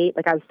out of the gate,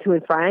 like I was 2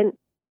 in front,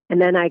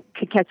 and then I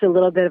could catch a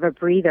little bit of a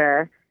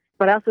breather,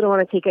 but I also don't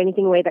want to take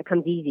anything away that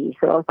comes easy.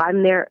 So if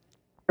I'm there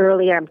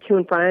early, I'm 2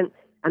 in front,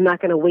 I'm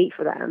not going to wait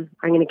for them.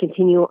 I'm going to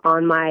continue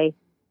on my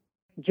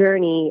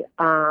journey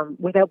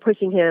without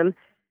pushing him.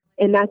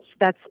 And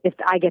that's if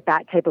I get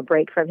that type of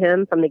break from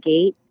him from the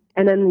gate.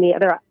 And then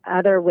the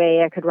other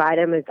way I could ride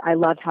him is I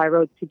loved how I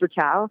rode Super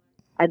Chow.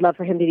 I'd love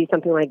for him to do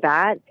something like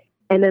that.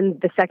 And then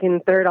the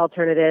second, third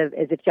alternative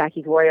is if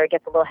Jackie's Warrior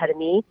gets a little ahead of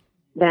me,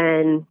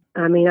 then,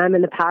 I'm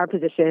in the power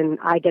position.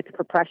 I get to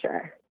put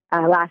pressure.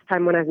 Last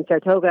time when I was in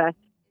Saratoga,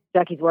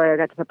 Jackie's Warrior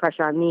got to put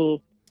pressure on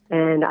me,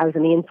 and I was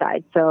on the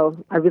inside.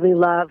 So I really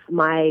love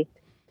my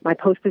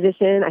post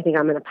position. I think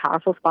I'm in a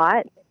powerful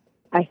spot.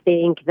 I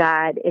think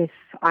that if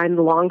I'm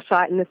the long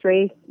shot in this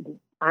race,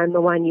 I'm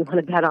the one you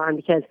want to bet on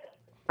because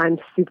I'm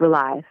super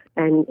live.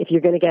 And if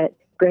you're going to get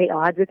great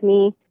odds with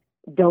me,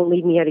 don't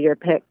leave me out of your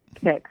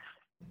picks.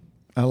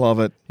 I love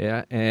it.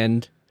 Yeah,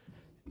 and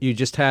you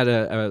just had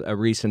a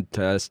recent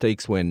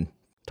stakes win.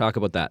 Talk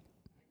about that.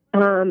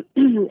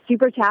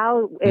 Super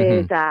Chow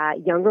is a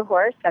younger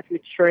horse that's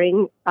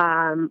maturing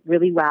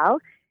really well.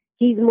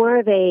 He's more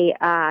of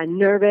a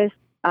nervous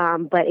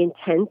but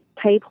intense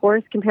type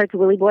horse compared to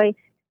Willie Boy.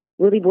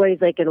 Willie Boy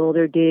is like an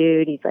older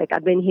dude. He's like,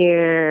 I've been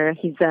here.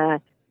 He's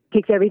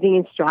takes everything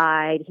in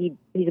stride. He's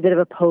a bit of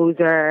a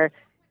poser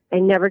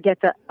and never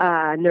gets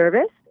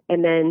nervous.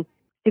 And then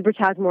Super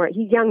Chow's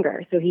he's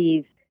younger, so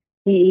he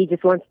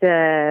just wants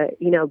to,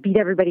 beat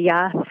everybody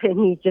up, and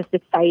he's just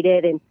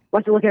excited and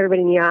wants to look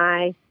everybody in the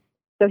eye.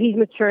 So he's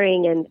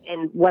maturing,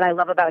 and what I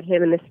love about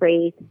him in this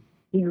race,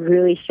 he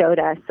really showed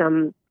us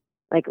some,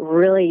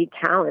 really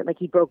talent.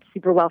 He broke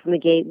super well from the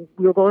gate.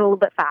 We were going a little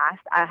bit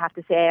fast. I have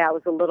to say I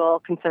was a little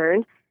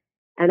concerned,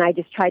 and I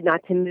just tried not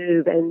to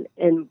move.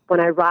 And when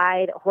I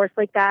ride a horse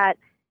like that,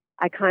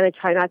 I kind of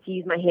try not to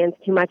use my hands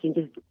too much and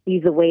just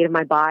use the weight of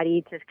my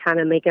body to kind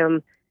of make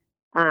him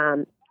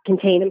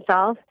contain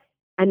himself.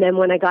 And then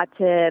when I got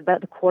to about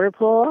the quarter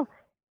pole,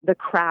 the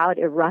crowd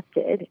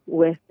erupted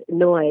with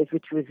noise,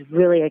 which was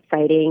really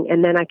exciting.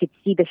 And then I could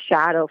see the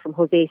shadow from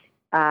Jose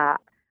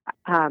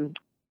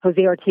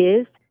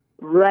Ortiz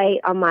right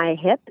on my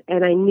hip.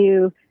 And I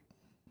knew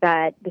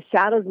that the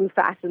shadows move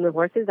faster than the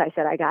horses. I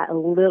said, I got a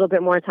little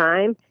bit more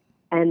time.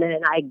 And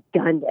then I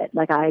gunned it.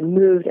 I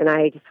moved and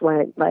I just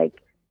went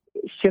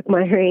shook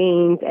my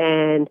reins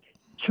and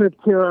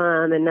chirped to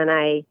him. And then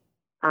I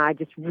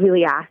just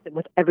really asked him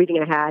with everything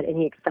I had, and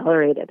he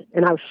accelerated.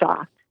 And I was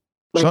shocked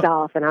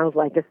myself, and I was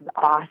like, this is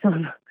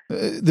awesome.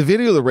 The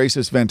video of the race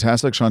is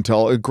fantastic,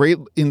 Chantel. A great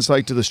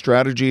insight to the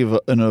strategy of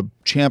a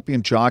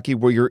champion jockey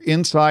where you're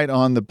inside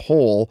on the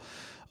pole,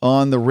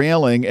 on the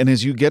railing, and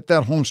as you get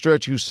that home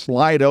stretch, you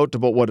slide out to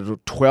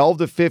about, 12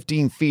 to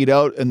 15 feet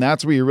out, and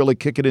that's where you really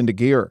kick it into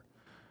gear.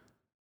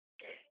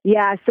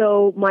 Yeah,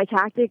 so my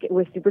tactic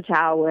with Super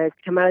Chow was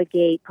come out of the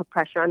gate, put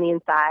pressure on the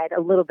inside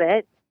a little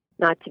bit,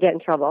 not to get in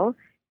trouble.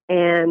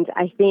 And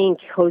I think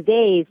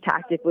Jose's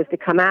tactic was to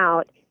come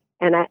out,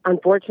 and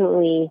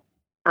unfortunately,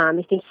 I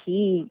think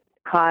he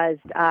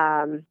caused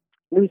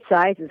Loose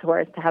Size's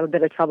horse to have a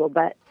bit of trouble.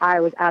 But I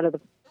was I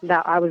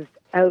was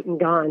out and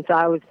gone, so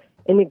I was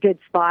in a good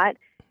spot.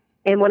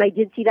 And when I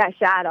did see that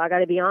shadow, I got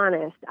to be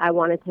honest, I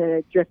wanted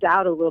to drift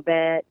out a little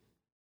bit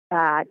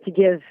to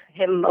give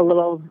him a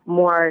little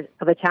more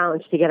of a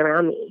challenge to get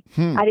around me.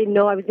 I didn't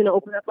know I was going to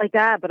open up like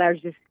that, but I was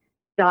just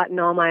dotting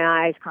all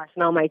my I's,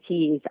 crossing all my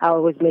T's. I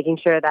was making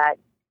sure that,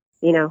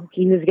 he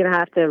was going to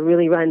have to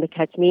really run to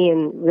catch me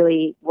and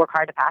really work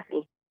hard to pass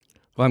me.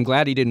 Well, I'm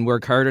glad he didn't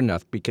work hard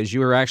enough because you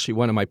were actually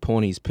one of my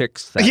pony's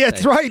picks.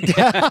 That's right.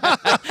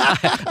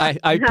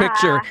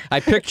 I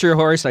picked your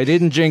horse. I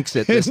didn't jinx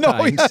it this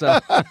time. Yeah. So.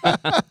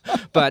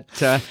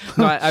 But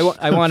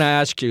I want to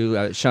ask you,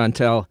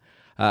 Chantel,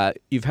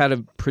 you've had a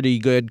pretty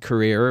good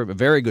career, a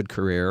very good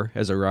career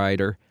as a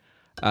rider.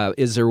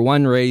 Is there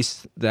one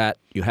race that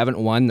you haven't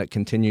won that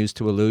continues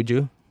to elude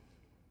you?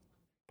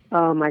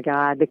 Oh, my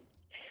God.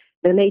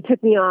 Then they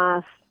took me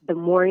off the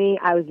morning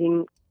I was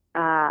in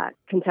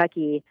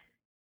Kentucky,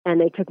 and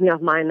they took me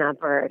off Mind That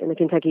Bird in the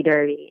Kentucky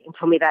Derby and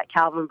told me that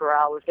Calvin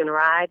Burrell was going to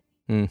ride.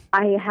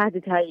 I had to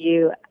tell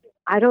you,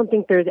 I don't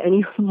think there's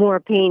any more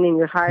pain in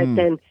your heart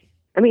than,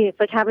 it's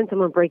like having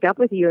someone break up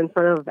with you in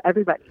front of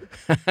everybody.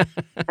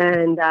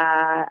 And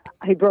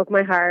he broke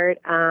my heart.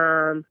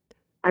 I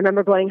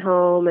remember going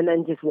home and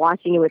then just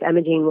watching it with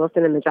Emma Jane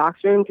Wilson in the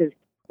jocks room because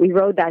we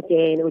rode that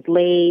day and it was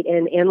late,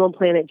 and Animal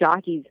Planet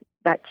jockeys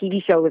that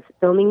TV show was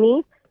filming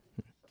me.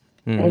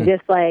 And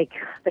just like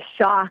the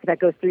shock that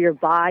goes through your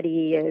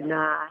body. And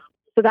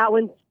so that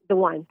one's the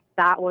one.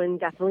 That one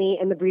definitely.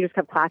 And the Breeders'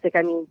 Cup Classic,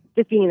 I mean,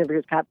 just being in the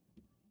Breeders' Cup,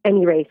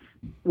 any race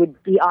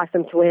would be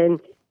awesome to win.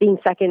 Being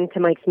second to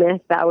Mike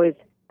Smith, that was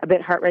a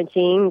bit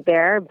heart-wrenching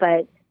there,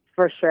 but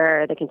for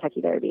sure the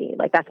Kentucky Derby.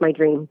 Like, that's my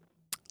dream.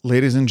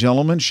 Ladies and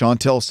gentlemen,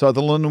 Chantel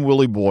Sutherland and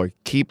Willie Boy.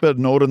 Keep a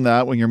note on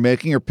that when you're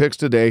making your picks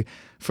today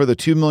for the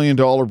 $2 million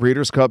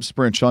Breeders' Cup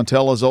Sprint.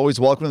 Chantel, as always,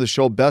 welcome to the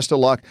show. Best of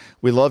luck.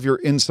 We love your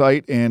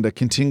insight and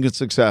continued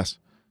success.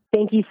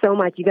 Thank you so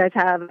much. You guys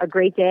have a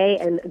great day,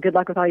 and good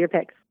luck with all your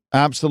picks.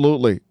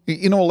 Absolutely.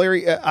 You know,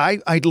 Larry,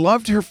 I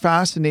loved her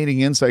fascinating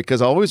insight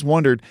because I always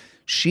wondered,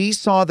 she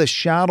saw the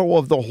shadow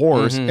of the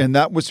horse and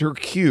that was her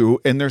cue.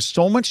 And there's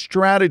so much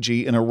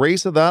strategy in a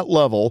race of that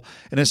level.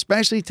 And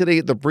especially today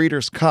at the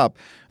Breeders' Cup,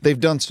 they've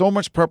done so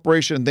much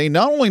preparation. They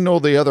not only know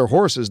the other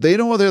horses, they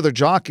know the other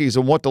jockeys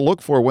and what to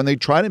look for when they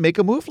try to make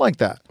a move like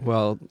that.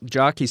 Well,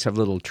 jockeys have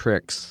little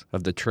tricks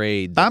of the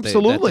trade that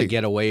they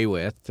get away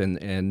with.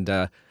 And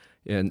I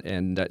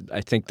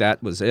think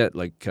that was it.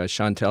 Like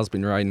Chantel's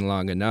been riding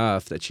long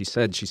enough that she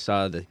said she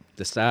saw the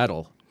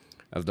saddle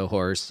of the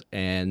horse,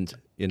 and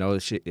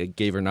it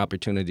gave her an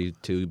opportunity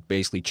to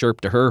basically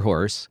chirp to her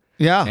horse.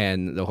 Yeah.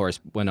 And the horse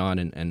went on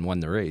and won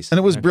the race. And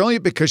it was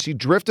brilliant because she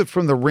drifted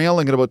from the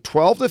railing at about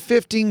 12 to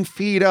 15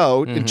 feet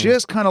out, and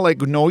just kind of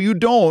like, no, you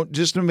don't,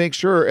 just to make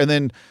sure. And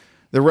then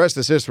the rest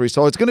is history.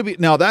 So it's going to be,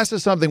 now that's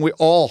just something we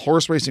all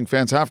horse racing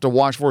fans have to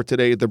watch for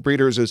today at the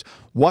Breeders, is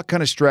what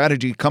kind of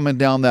strategy coming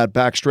down that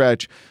back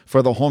stretch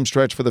for the home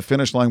stretch for the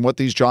finish line, what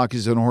these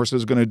jockeys and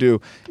horses are going to do.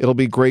 It'll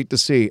be great to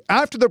see.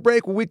 After the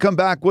break, when we come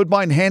back,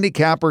 Woodbine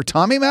handicapper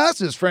Tommy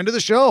Massis, friend of the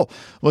show,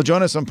 will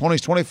join us on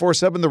Ponies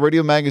 24/7, the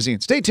radio magazine.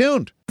 Stay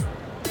tuned.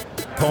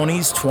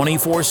 Ponies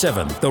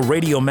 24/7, the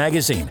radio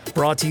magazine,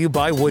 brought to you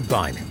by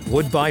Woodbine,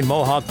 Woodbine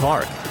Mohawk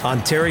Park,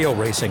 Ontario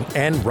Racing,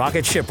 and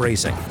Rocket Ship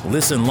Racing.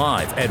 Listen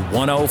live at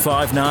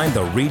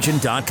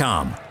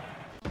 1059theregion.com.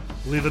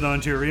 Live in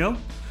Ontario?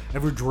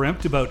 Ever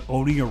dreamt about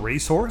owning a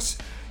racehorse?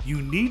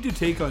 You need to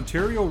take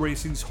Ontario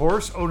Racing's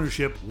Horse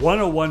Ownership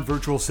 101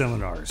 virtual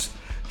seminars.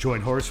 Join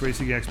horse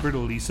racing expert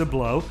Elisa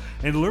Blow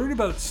and learn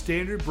about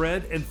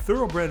standardbred and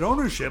thoroughbred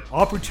ownership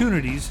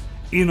opportunities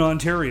in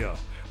Ontario,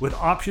 with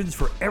options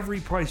for every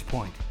price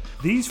point.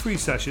 These free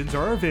sessions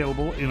are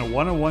available in a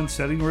one-on-one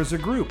setting or as a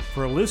group.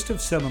 For a list of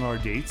seminar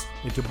dates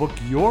and to book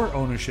your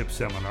ownership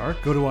seminar,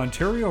 go to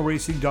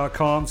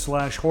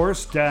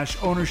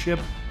ontarioRacing.com/horse-ownership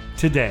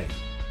today.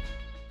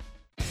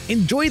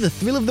 Enjoy the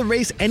thrill of the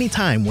race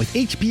anytime with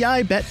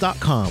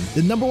HPIBet.com,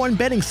 the #1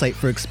 betting site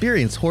for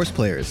experienced horse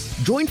players.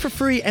 Join for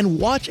free and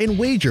watch and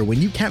wager when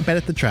you can't bet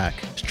at the track.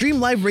 Stream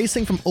live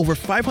racing from over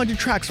 500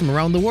 tracks from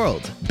around the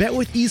world. Bet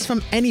with ease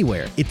from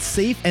anywhere. It's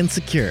safe and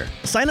secure.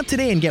 Sign up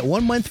today and get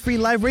 1 month free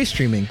live race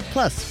streaming.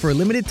 Plus, for a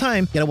limited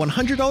time, get a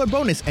 $100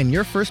 bonus and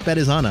your first bet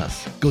is on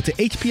us. Go to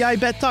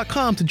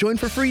HPIBet.com to join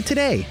for free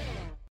today.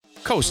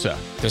 COSTA,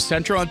 the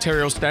Central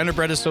Ontario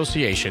Standardbred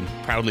Association,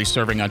 proudly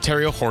serving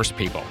Ontario horse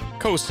people.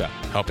 COSTA,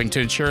 helping to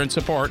ensure and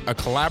support a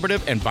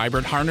collaborative and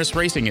vibrant harness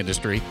racing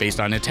industry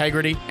based on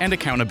integrity and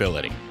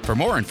accountability. For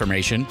more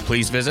information,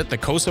 please visit the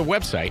COSTA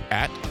website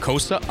at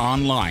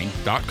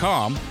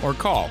costaonline.com or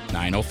call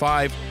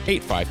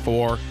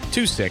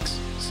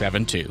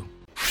 905-854-2672.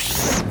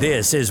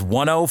 This is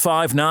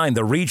 1059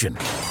 The Region.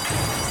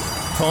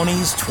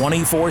 Ponies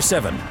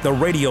 24/7, the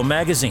radio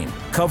magazine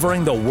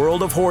covering the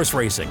world of horse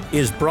racing,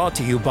 is brought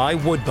to you by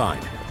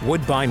Woodbine,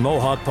 Woodbine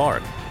Mohawk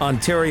Park,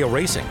 Ontario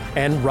Racing,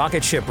 and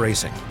Rocket Ship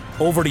Racing.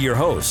 Over to your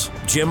hosts,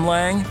 Jim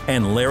Lang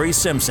and Larry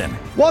Simpson.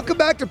 Welcome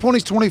back to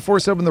Ponies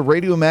 24/7, the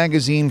radio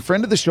magazine.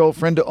 Friend of the show,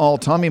 friend to all,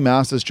 Tommy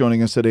Massis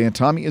joining us today. And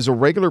Tommy is a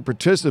regular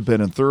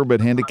participant in thoroughbred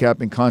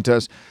handicapping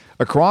contests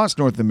across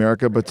North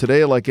America. But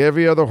today, like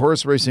every other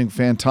horse racing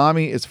fan,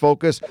 Tommy is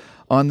focused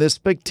on this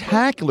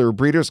spectacular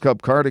Breeders'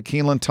 Cup card at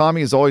Keeneland.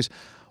 Tommy, as always,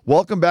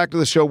 welcome back to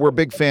the show. We're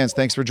big fans.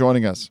 Thanks for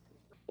joining us.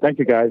 Thank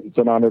you, guys. It's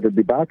an honor to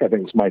be back. I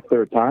think it's my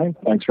third time.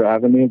 Thanks for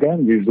having me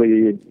again.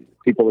 Usually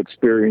people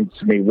experience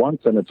me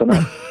once and it's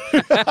enough.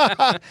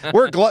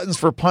 We're gluttons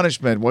for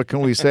punishment. What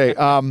can we say?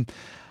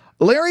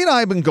 Larry and I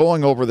have been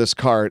going over this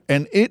card,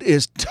 and it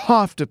is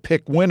tough to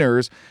pick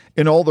winners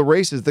in all the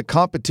races. The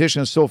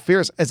competition is so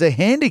fierce. As a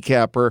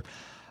handicapper,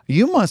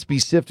 you must be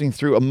sifting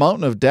through a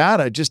mountain of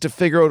data just to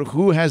figure out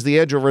who has the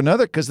edge over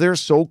another because they're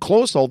so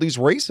close, all these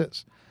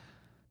races.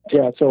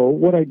 Yeah, so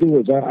what I do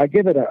is I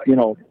give it a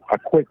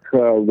quick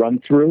run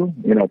through.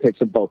 It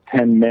takes about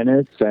 10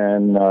 minutes,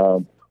 and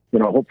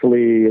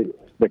hopefully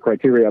the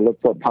criteria I look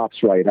for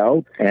pops right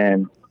out.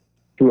 And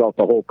throughout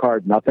the whole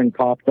card, nothing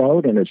popped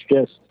out, and it's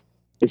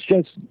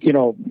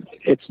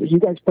you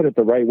guys put it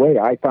the right way.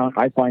 I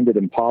find it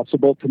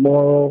impossible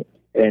tomorrow,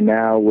 and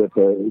now with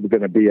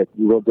going to be a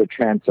real good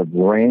chance of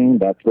rain,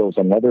 that throws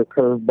another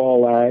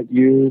curveball at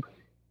you,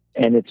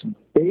 and it's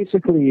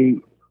basically.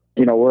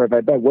 Where if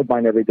I bet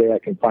Woodbine every day, I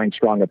can find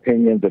strong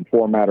opinions and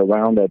format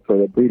around it. For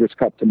the Breeders'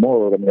 Cup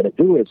tomorrow, what I'm going to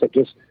do is I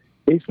just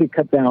basically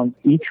cut down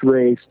each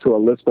race to a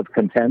list of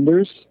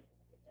contenders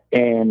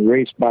and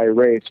race by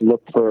race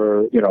look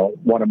for,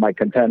 one of my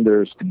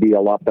contenders to be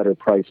a lot better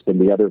priced than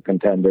the other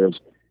contenders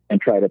and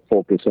try to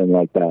focus in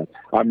like that.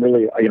 I'm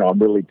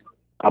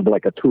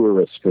like a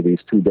tourist for these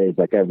 2 days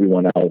like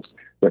everyone else.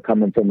 They're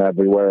coming from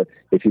everywhere.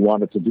 If you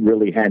wanted to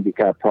really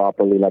handicap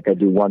properly, like I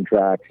do one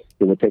track,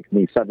 it would take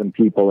me 7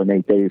 people in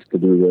 8 days to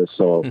do this.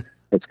 So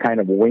it's kind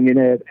of winging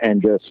it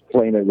and just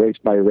playing it race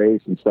by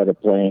race instead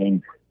of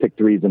playing pick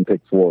 3s and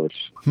pick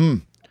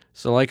 4s.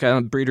 So like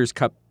on Breeders'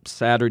 Cup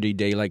Saturday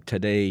day like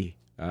today,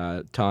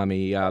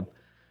 Tommy,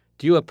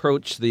 do you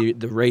approach the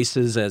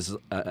races as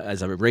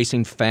a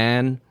racing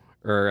fan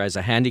or as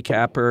a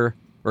handicapper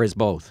or as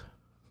both?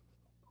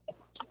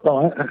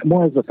 Well,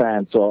 more as a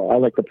fan. So I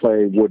like to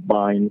play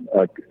Woodbine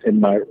in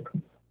my,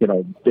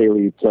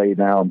 daily play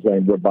now. I'm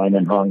playing Woodbine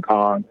in Hong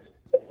Kong.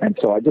 And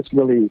so I just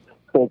really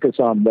focus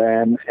on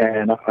them.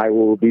 And I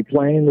will be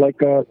playing like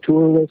a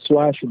tourist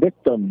 /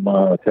 victim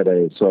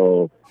today.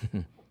 So,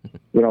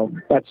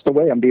 that's the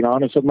way. I'm being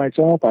honest with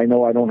myself. I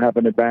know I don't have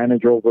an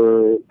advantage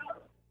over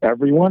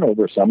everyone,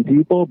 over some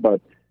people.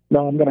 But,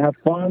 no, I'm going to have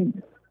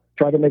fun,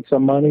 try to make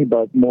some money,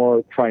 but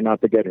more try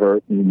not to get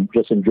hurt and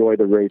just enjoy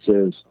the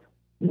races,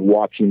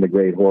 watching the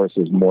great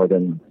horses more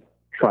than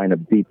trying to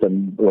beat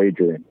them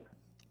wagering.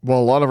 Well,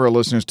 a lot of our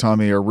listeners,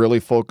 Tommy, are really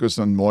focused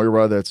on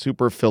Moira, that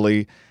super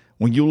filly.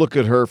 When you look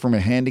at her from a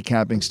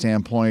handicapping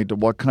standpoint,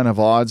 what kind of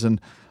odds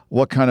and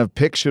what kind of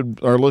picks should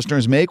our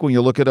listeners make when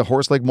you look at a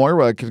horse like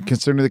Moira,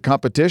 considering the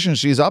competition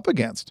she's up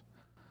against?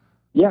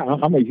 Yeah,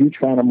 I'm a huge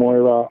fan of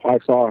Moira. I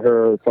saw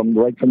her from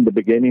the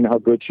beginning, how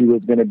good she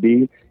was going to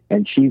be,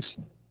 and she's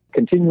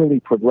continually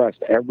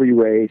progressed every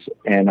race,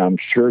 and I'm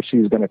sure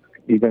she's going to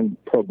even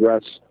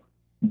progress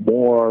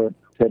more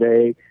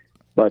today.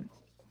 But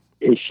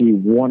is she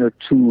 1 or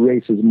 2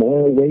 races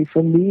more away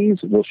from these?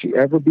 Will she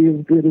ever be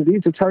as good as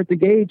these? It's hard to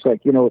gauge.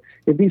 Like,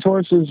 if these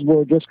horses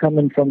were just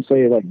coming from,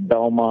 say, like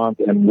Belmont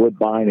and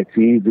Woodbine, it's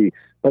easy.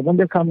 But when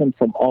they're coming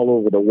from all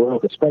over the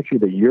world, especially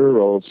the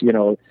Euros,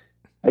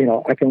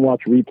 I can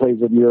watch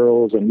replays of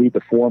Euros and read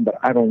the form, but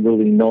I don't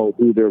really know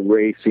who they're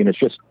racing. It's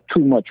just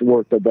too much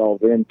work to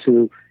delve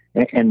into.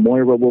 And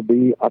Moira will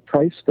be a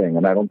price thing,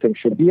 and I don't think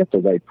she'll be at the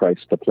right price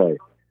to play.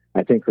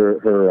 I think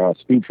her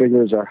speed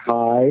figures are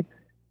high,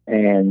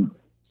 and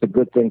it's a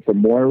good thing for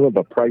Moira,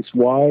 but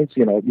price-wise,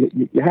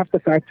 you have to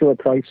factor a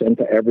price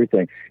into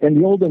everything. In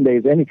the olden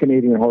days, any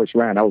Canadian horse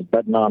ran. I was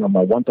betting on them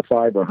 1 to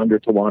 5 or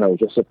 100 to 1. I was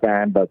just a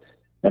fan, but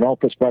in all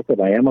perspective,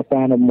 I am a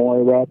fan of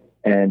Moira,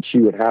 and she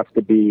would have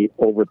to be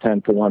over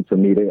 10 to 1 for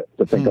me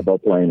to think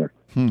about playing her.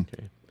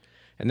 Okay.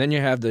 And then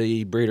you have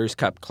the Breeders'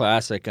 Cup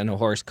Classic and a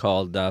horse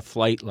called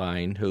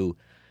Flightline, who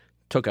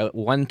took a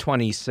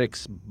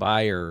 126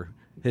 buyer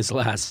his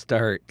last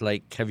start.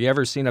 Like, have you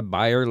ever seen a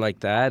buyer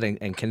like that?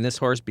 And can this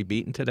horse be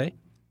beaten today?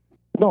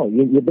 No,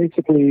 you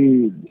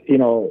basically,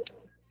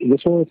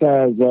 this horse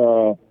has,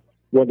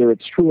 whether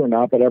it's true or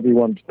not, but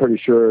everyone's pretty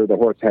sure the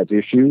horse has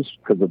issues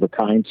because of the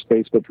time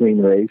space between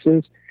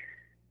races.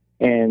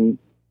 And,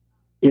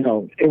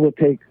 it would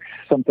take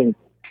something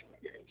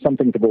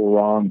to go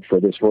wrong for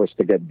this horse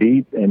to get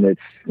beat. And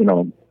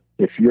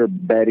if you're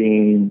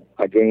betting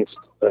against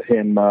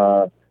him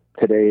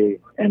today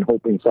and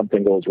hoping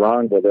something goes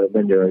wrong with it,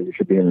 then you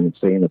should be in an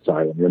insane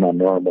asylum. You're not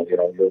normal.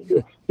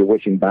 You're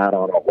wishing bad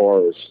on a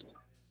horse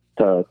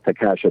to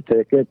cash a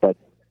ticket. But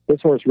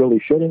this horse really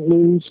shouldn't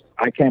lose.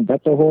 I can't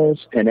bet the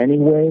horse in any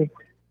way.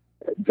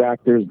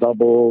 Factors,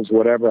 doubles,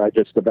 whatever.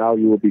 The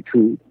value will be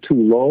too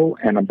low,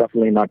 and I'm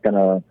definitely not going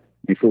to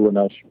be fool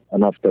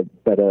enough to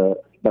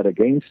bet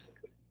against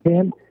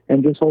him,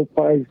 and just hope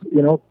I,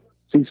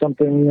 see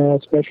something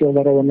special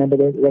that I'll remember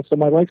the rest of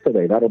my life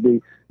today. That'll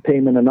be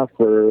payment enough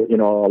for,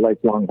 a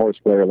lifelong horse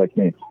player like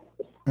me.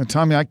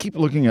 Tommy, I keep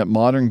looking at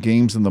Modern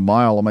Games in the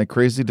Mile. Am I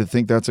crazy to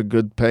think that's a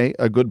good play?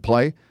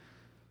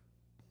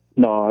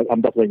 No,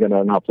 I'm definitely going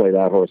to not play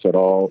that horse at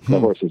all. The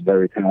horse is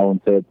very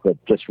talented, but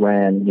just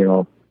ran,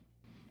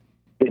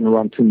 didn't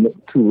run too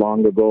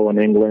long ago in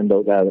England.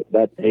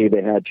 That day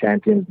they had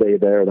Champions Day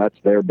there. That's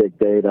their big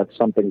day. That's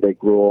something they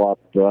grew up,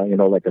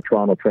 like a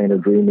Toronto trainer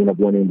dreaming of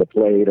winning the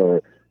Plate,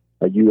 or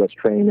a U.S.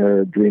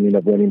 trainer dreaming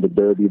of winning the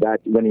Derby.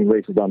 That winning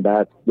races on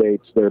that day,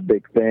 it's their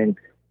big thing.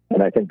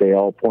 And I think they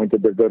all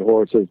pointed their good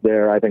horses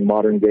there. I think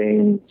Modern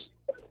Games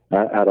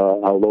at a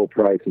low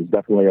price is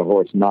definitely a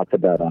horse not to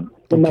bet on.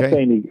 I'm not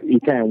saying he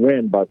can't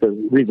win, but there's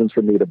reasons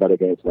for me to bet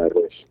against that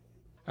horse.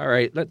 All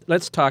right,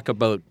 let's talk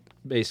about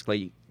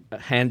basically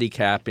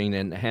handicapping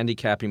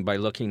by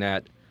looking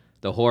at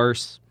the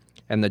horse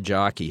and the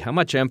jockey. How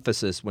much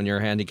emphasis when you're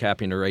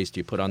handicapping a race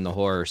do you put on the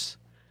horse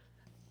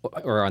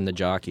or on the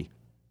jockey?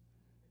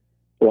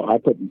 Well, I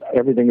put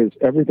everything is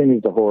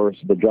the horse,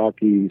 the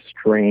jockeys,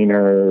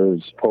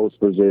 trainers, post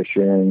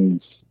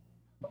positions,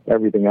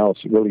 everything else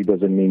really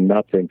doesn't mean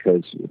nothing,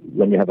 because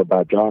when you have a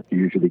bad jockey,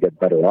 you usually get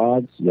better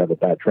odds. You have a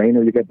bad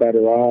trainer, you get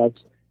better odds.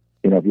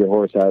 If your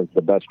horse has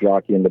the best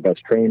jockey and the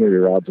best trainer,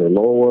 your odds are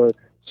lower.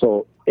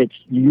 So it's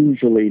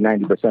usually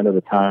 90% of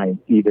the time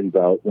evens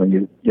out. When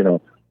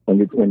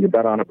you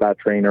bet on a bad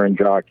trainer and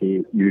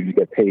jockey, you usually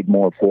get paid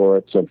more for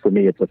it. So for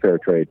me, it's a fair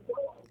trade.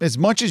 As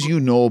much as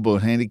you know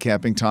about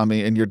handicapping,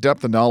 Tommy, and your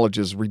depth of knowledge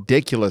is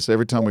ridiculous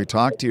every time we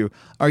talk to you,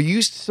 are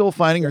you still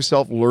finding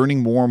yourself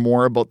learning more and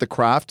more about the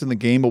craft and the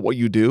game of what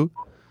you do?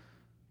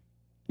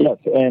 Yes,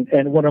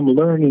 and what I'm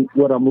learning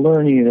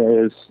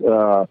is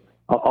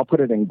I'll put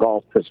it in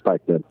golf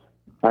perspective.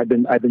 I've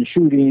been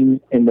shooting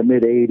in the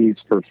mid 80s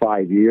for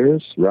 5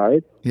 years,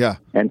 right? Yeah.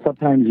 And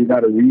sometimes you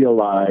got to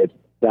realize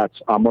that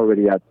I'm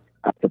already at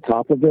the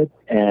top of it,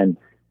 and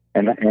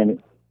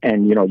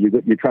you know,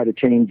 you try to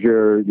change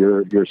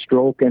your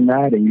stroke in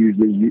that, and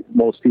usually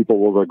most people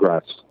will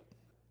regress.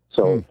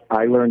 So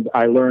I learned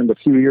a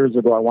few years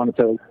ago I wanted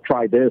to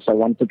try this, I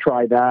wanted to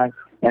try that,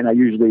 and I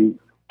usually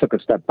took a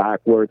step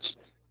backwards.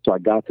 So I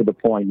got to the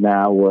point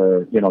now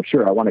where, you know,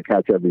 sure, I want to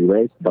catch every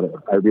race, but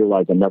I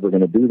realize I'm never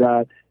going to do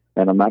that,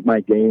 and I'm at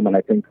my game. And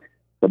I think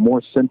the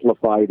more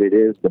simplified it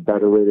is, the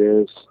better it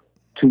is.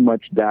 Too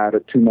much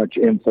data, too much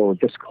info,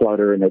 just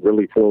clutter, and it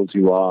really throws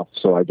you off.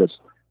 So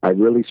I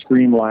really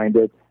streamlined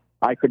it.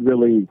 I could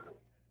really,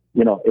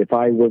 you know, if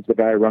I was the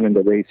guy running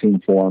the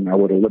racing form, I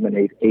would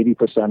eliminate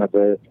 80% of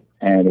it,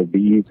 and it'd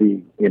be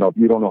easy. You know, if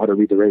you don't know how to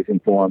read the racing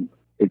form,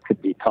 it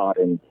could be taught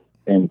in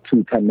 2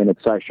 10-minute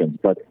sessions.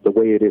 But the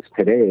way it is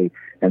today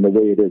and the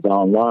way it is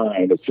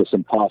online, it's just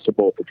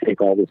impossible to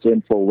take all this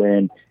info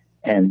in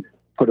and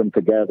put them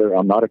together.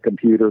 I'm not a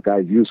computer.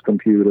 Guys use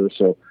computers.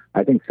 So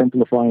I think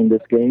simplifying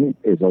this game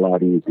is a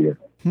lot easier.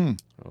 And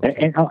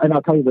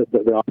I'll tell you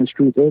the honest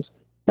truth is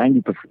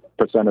 90%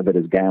 of it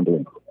is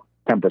gambling.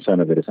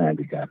 10% of it is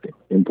handicapping.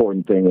 The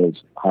important thing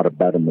is how to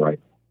bet them right.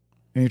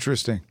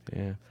 Interesting.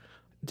 Yeah.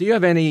 Do you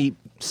have any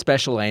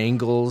special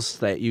angles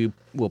that you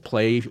will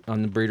play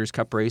on the Breeders'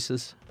 Cup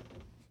races?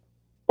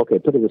 Okay,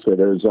 put it this way.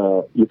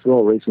 You throw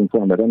a racing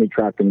form at any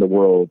track in the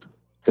world,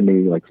 to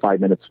me, like 5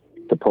 minutes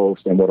to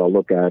post, and what I'll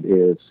look at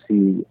is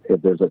see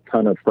if there's a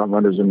ton of front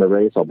runners in the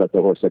race, I'll bet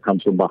the horse that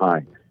comes from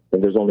behind.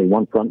 If there's only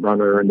one front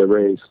runner in the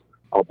race,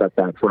 I'll bet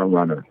that front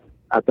runner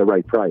at the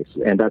right price.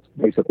 And that's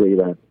basically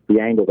the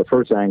angle, the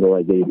first angle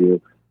I gave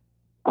you.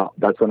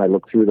 That's when I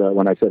look through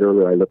when I said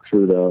earlier, I look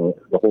through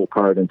the whole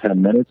card in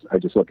 10 minutes. I'm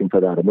just looking for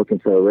that. I'm looking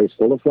for a race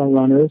full of front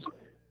runners,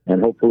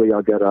 and hopefully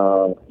I'll get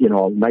a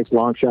nice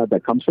long shot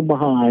that comes from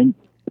behind.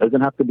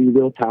 Doesn't have to be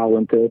real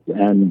talented,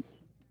 and,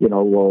 you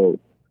know, will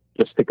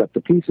just pick up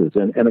the pieces.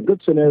 And a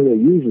good scenario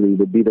usually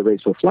would be the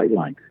race with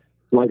Flightline.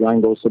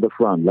 Flightline goes to the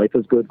front. Life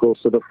is Good goes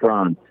to the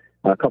front.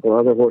 A couple of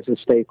other horses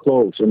stay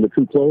close, and the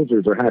two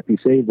closers are Happy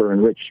Saver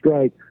and Rich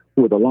Strike,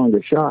 who are the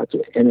longest shots.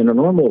 And in a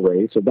normal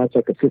race, if that's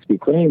like a 50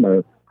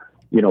 claimer,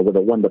 you know, with a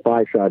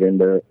 1-5 shot in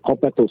there, I'll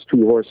bet those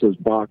two horses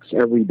box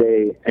every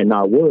day and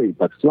not worry.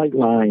 But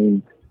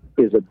Flightline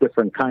is a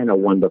different kind of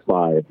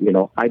 1-5. You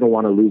know, I don't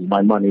want to lose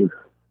my money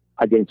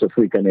against a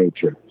freak of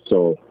nature.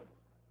 So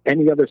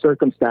any other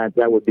circumstance,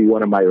 that would be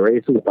one of my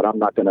races, but I'm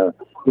not going to,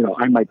 you know,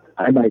 I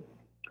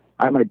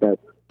might bet,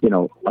 you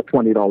know, a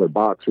 $20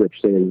 box,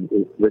 Rich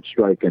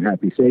Strike and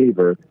Happy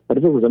Saver. But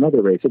if it was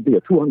another race, it'd be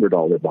a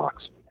 $200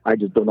 box. I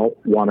just don't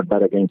want to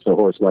bet against a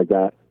horse like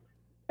that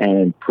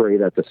and pray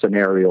that the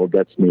scenario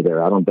gets me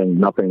there. I don't think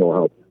nothing will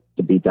help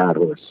to beat that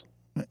horse.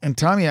 And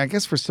Tommy, I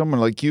guess for someone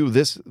like you,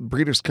 this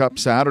Breeders' Cup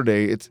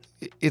Saturday,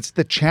 it's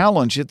the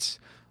challenge. It's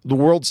the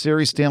World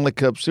Series, Stanley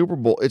Cup, Super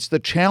Bowl. It's the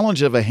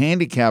challenge of a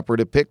handicapper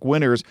to pick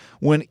winners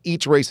when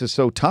each race is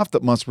so tough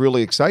that must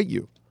really excite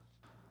you.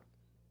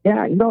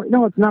 Yeah, no,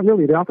 it's not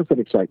really. The opposite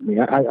excites me.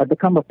 I've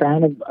become a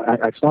fan of.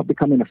 I've stopped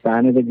becoming a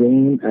fan of the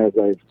game as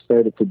I've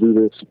started to do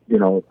this. You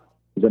know,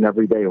 as an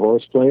everyday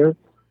horse player,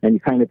 and you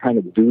kind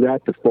of do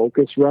that to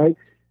focus right.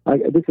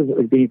 This is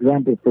the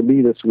example for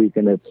me this week,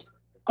 and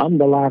I'm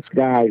the last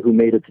guy who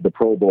made it to the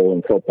Pro Bowl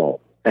in football,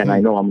 and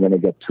I know I'm going to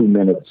get 2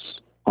 minutes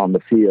on the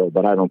field,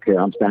 but I don't care.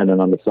 I'm standing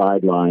on the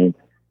sideline,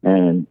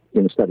 and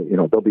instead of, you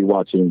know, they'll be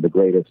watching the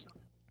greatest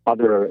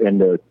other in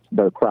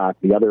the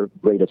craft, the other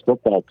greatest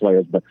football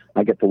players, but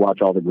I get to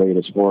watch all the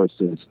greatest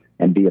horses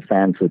and be a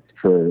fan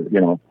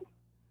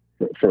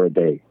for a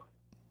day.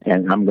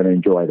 And I'm going to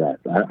enjoy that.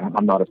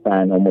 I'm not a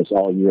fan almost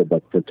all year,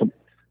 but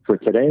for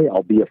today,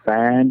 I'll be a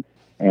fan.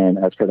 And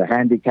as for the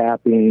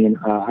handicapping,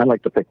 I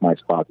like to pick my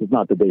spots. It's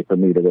not the day for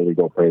me to really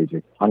go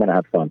crazy. I'm going to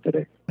have fun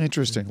today.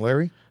 Interesting.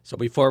 Larry? So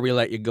before we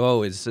let you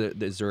go, is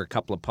there a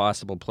couple of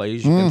possible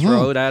plays you can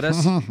throw it at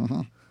us?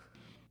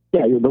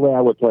 Yeah, the way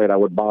I would play it, I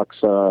would box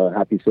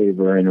Happy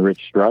Saver and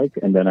Rich Strike,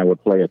 and then I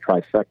would play a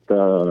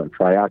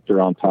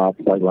triactor on top,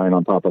 Flightline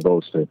on top of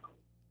those two.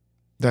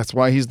 That's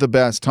why he's the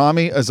best.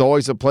 Tommy, as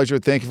always, a pleasure.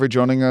 Thank you for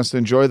joining us.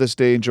 Enjoy this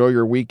day. Enjoy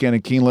your weekend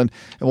in Keeneland,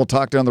 and we'll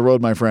talk down the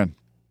road, my friend.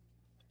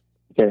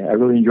 Okay, I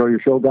really enjoy your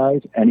show, guys.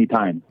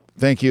 Anytime.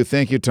 Thank you,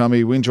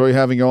 Tommy. We enjoy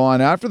having you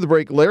on. After the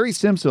break, Larry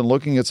Simpson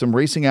looking at some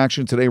racing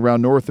action today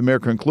around North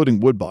America, including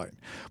Woodbine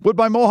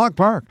Mohawk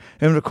Park,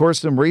 and of course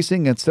some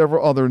racing at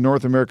several other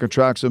North American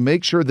tracks. So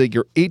make sure that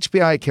your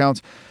HPI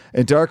accounts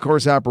and Dark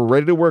Horse app are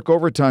ready to work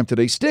overtime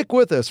today. Stick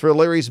with us for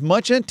Larry's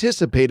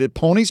much-anticipated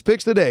Ponies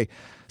Picks today,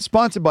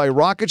 sponsored by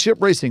Rocket Ship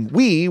Racing.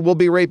 We will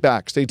be right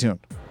back. Stay tuned.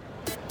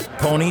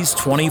 Ponies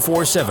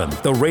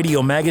 24/7, the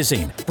radio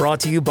magazine, brought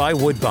to you by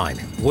Woodbine,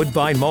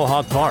 Woodbine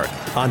Mohawk Park,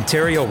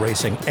 Ontario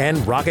Racing,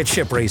 and Rocket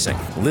Ship Racing.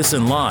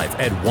 Listen live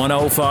at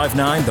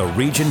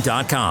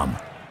 1059theregion.com.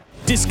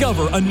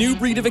 Discover a new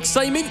breed of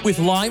excitement with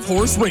live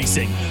horse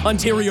racing.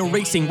 Ontario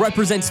Racing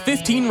represents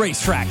 15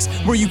 racetracks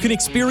where you can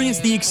experience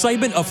the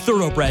excitement of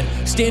thoroughbred,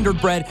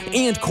 standardbred,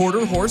 and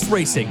quarter horse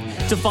racing.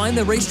 To find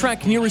the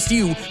racetrack nearest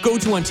you, go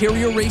to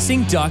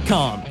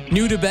OntarioRacing.com.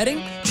 New to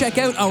betting? Check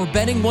out our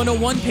Betting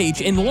 101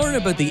 page and learn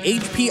about the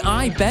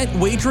HPI Bet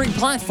wagering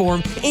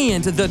platform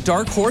and the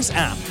Dark Horse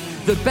app.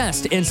 The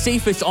best and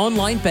safest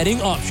online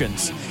betting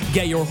options.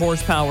 Get your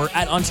horsepower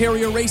at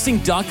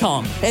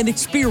OntarioRacing.com and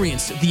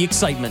experience the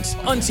excitement.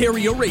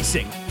 Ontario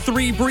Racing.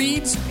 3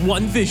 breeds,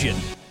 1 vision.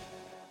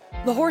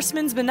 The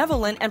Horsemen's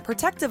Benevolent and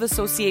Protective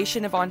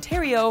Association of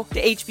Ontario,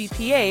 the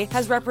HBPA,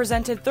 has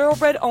represented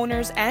thoroughbred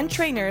owners and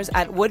trainers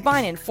at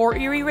Woodbine and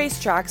Fort Erie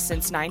racetracks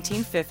since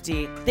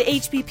 1950. The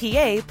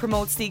HBPA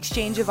promotes the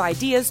exchange of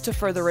ideas to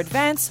further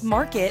advance,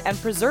 market, and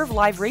preserve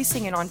live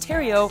racing in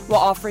Ontario while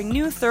offering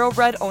new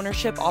thoroughbred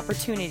ownership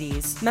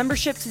opportunities.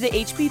 Membership to the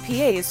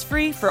HBPA is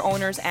free for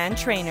owners and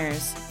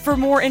trainers. For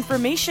more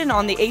information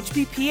on the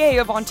HBPA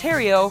of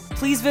Ontario,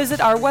 please visit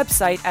our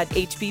website at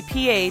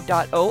hbpa.on.ca.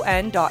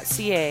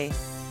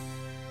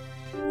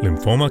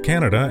 Lymphoma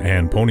Canada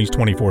and Ponies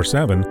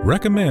 24/7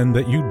 recommend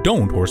that you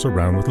don't horse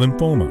around with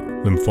lymphoma.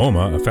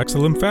 Lymphoma affects the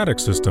lymphatic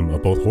system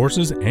of both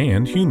horses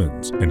and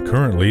humans, and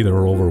currently there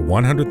are over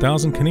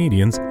 100,000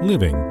 Canadians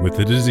living with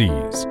the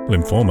disease.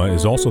 Lymphoma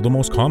is also the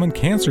most common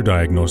cancer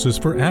diagnosis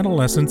for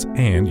adolescents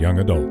and young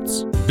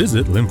adults.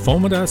 Visit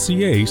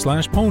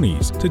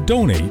lymphoma.ca/ponies to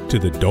donate to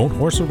the Don't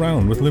Horse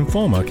Around with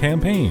Lymphoma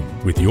campaign.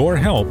 With your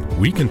help,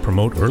 we can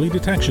promote early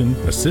detection,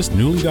 assist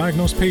newly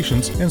diagnosed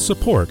patients, and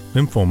support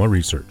lymphoma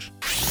research.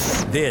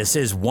 This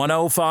is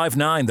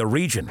 1059 The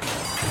Region.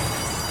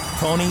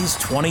 Ponies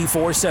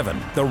 24/7,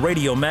 the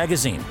radio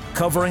magazine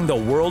covering the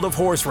world of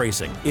horse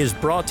racing, is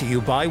brought to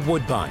you by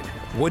Woodbine,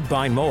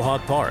 Woodbine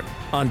Mohawk Park,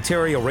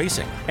 Ontario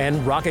Racing,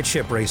 and Rocket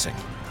Ship Racing.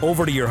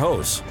 Over to your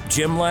hosts,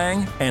 Jim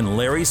Lang and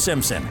Larry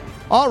Simpson.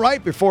 All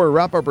right, before we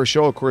wrap up our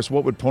show, of course,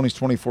 what would Ponies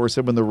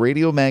 24/7, the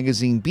radio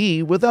magazine,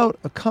 be without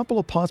a couple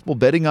of possible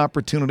betting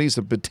opportunities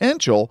of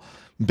potential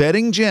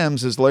betting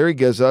gems, as Larry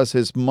gives us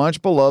his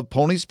much-beloved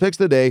Ponies Picks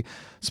today,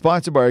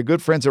 sponsored by our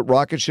good friends at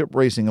Rocket Ship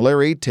Racing.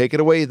 Larry, take it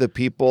away. The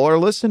people are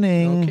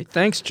listening. Okay,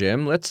 thanks,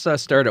 Jim. Let's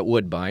start at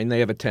Woodbine. They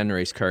have a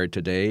 10-race card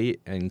today,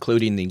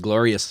 including the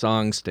Glorious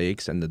Song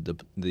Stakes and the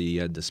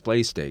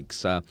Display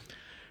Stakes.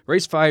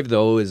 Race 5,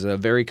 though, is a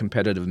very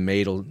competitive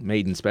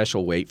maiden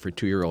special weight for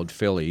 2-year-old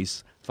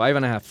fillies.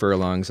 5.5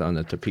 furlongs on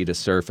the Tapeta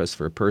surface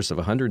for a purse of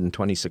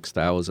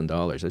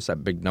 $126,000. That's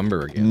that big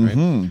number again,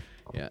 right?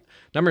 Yeah.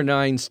 Number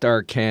 9,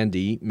 Star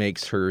Candy,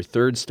 makes her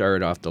 3rd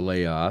start off the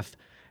layoff.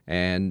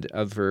 And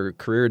of her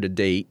career to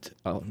date,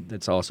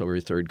 that's also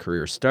her 3rd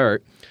career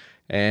start.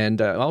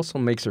 And also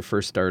makes her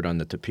 1st start on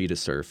the Tapeta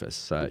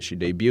surface. She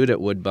debuted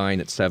at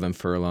Woodbine at 7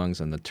 furlongs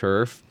on the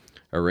turf,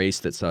 a race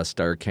that saw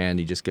Star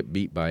Candy just get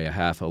beat by a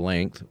half a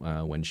length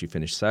when she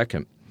finished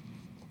 2nd.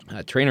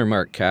 Trainer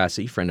Mark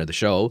Cassie, friend of the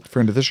show.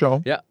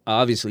 Yeah,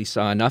 obviously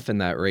saw enough in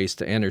that race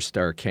to enter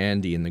Star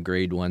Candy in the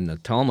Grade 1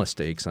 Natalma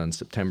Stakes on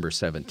September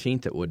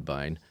 17th at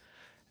Woodbine.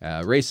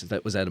 A race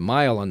that was at a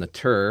mile on the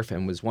turf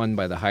and was won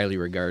by the highly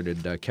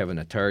regarded Kevin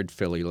Attard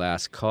filly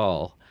Last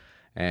Call.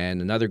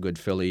 And another good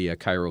filly,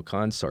 Cairo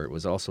Consort,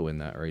 was also in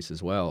that race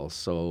as well.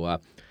 So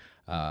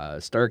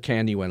Star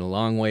Candy went a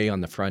long way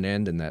on the front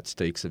end in that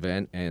stakes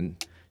event, and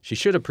she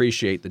should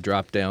appreciate the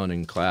drop down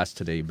in class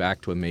today back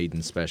to a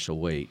maiden special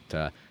weight.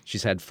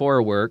 She's had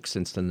 4 work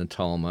since the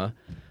Natalma.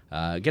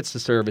 Gets the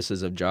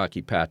services of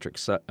jockey Patrick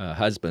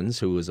Husbands,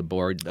 who was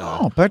aboard.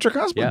 Patrick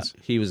Husbands.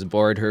 Yeah, he was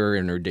aboard her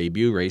in her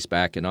debut race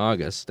back in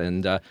August.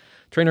 And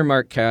trainer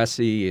Mark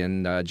Cassie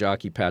and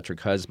jockey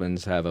Patrick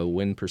Husbands have a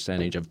win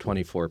percentage of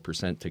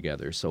 24%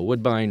 together. So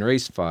Woodbine,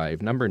 race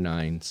 5, number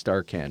 9,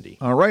 Star Candy.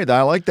 All right,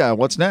 I like that.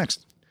 What's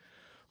next?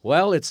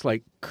 Well, it's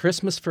like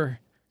Christmas for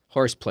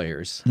horse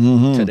players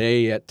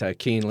today at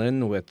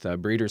Keeneland with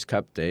Breeders'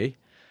 Cup Day.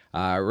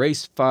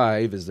 Race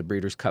 5 is the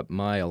Breeders' Cup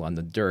Mile on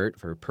the dirt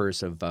for a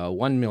purse of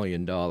 $1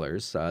 million.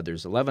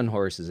 There's 11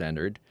 horses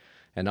entered.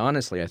 And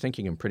honestly, I think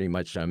you can pretty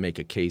much make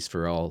a case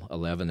for all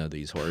 11 of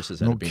these horses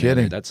that have been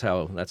entered. That's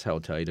how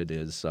tight it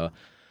is.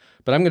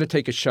 But I'm going to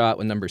take a shot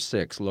with number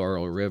 6,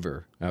 Laurel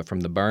River,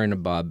 from the barn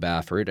of Bob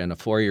Baffert, and a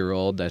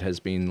 4-year-old that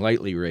has been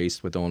lightly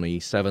raced with only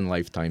 7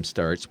 lifetime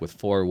starts with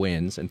 4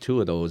 wins, and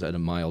 2 of those at a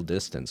mile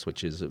distance,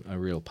 which is a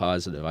real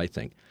positive, I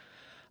think.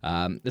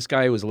 This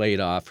guy was laid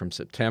off from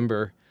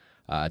September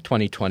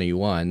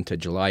 2021 to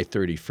July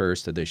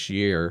 31st of this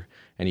year,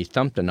 and he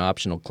thumped an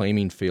optional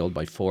claiming field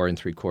by 4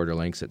 3/4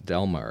 lengths at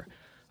Delmar.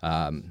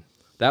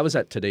 That was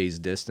at today's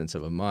distance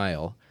of a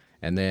mile.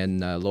 And then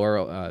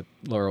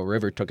Laurel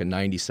River took a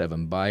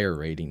 97 buyer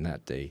rating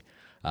that day.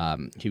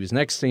 He was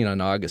next seen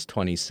on August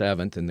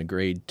 27th in the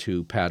Grade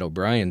 2 Pat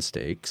O'Brien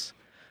Stakes,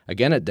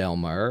 again at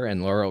Delmar,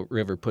 and Laurel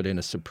River put in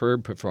a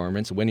superb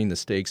performance, winning the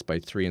stakes by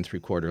 3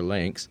 3/4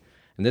 lengths.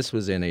 And this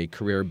was in a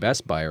career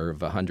best buyer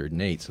of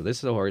 108. So this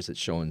is a horse that's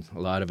shown a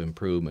lot of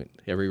improvement.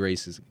 Every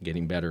race is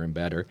getting better and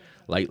better,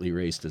 lightly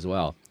raced as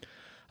well.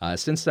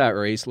 Since that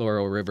race,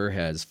 Laurel River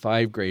has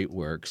 5 great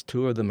works.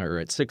 2 of them are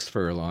at 6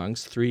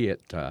 furlongs, 3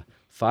 at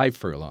 5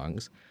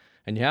 furlongs.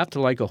 And you have to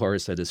like a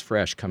horse that is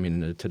fresh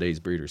coming into today's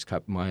Breeders'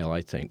 Cup Mile,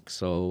 I think.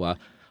 So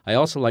I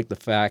also like the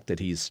fact that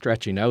he's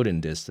stretching out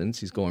in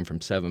distance. He's going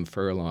from 7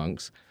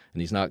 furlongs,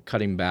 and he's not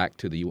cutting back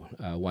to the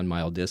 1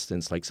 mile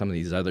distance like some of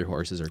these other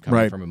horses are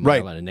coming from a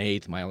mile and an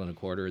eighth, mile and a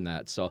quarter, and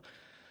that. So,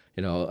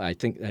 I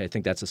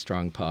think that's a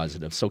strong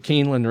positive. So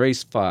Keeneland,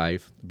 race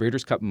 5,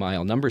 Breeders' Cup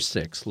Mile, number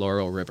 6,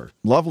 Laurel River.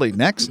 Lovely.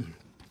 Next.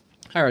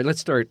 All right, let's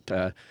start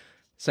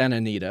Santa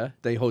Anita.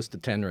 They host a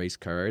 10-race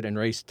card, and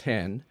race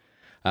 10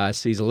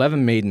 sees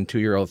 11 maiden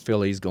 2-year-old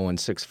fillies going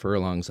 6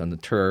 furlongs on the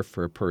turf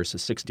for a purse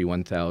of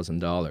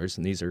 $61,000,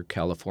 and these are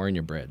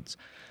California breds.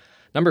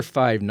 Number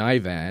 5,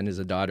 Nivan, is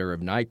a daughter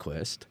of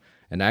Nyquist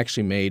and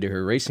actually made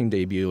her racing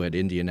debut at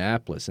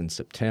Indianapolis in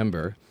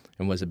September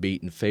and was a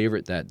beaten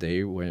favorite that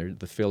day, where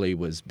the filly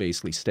was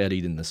basically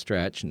steadied in the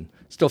stretch and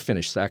still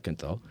finished second,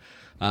 though.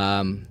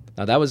 Now,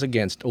 that was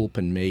against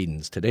open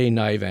maidens. Today,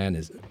 Nivan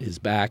is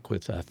back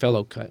with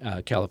fellow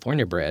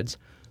California breds,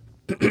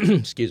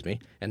 excuse me,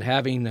 and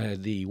having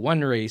the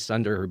one race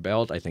under her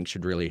belt, I think,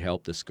 should really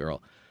help this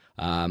girl.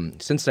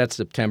 Since that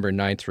September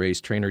 9th race,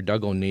 trainer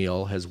Doug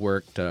O'Neill has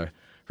worked her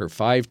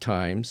 5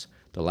 times,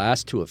 the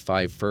last 2 at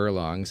 5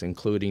 furlongs,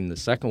 including the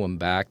second one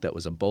back that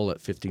was a bull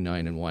at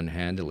 59 and 1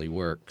 handily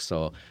work.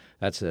 So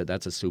that's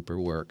a super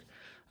work.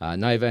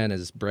 Nivan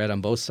is bred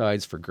on both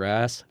sides for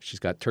grass. She's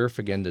got turf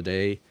again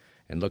today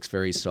and looks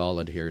very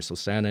solid here. So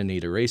Santa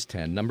Anita, race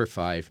 10, number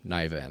 5,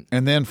 Nivan.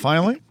 And then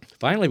finally?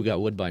 Finally, we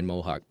got Woodbine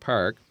Mohawk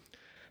Park.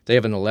 They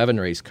have an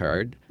 11-race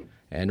card.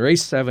 And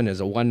race 7 is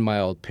a 1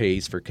 mile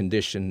pace for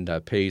conditioned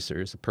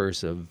pacers, a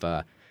purse of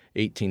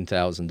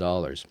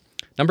 $18,000.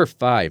 Number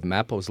 5,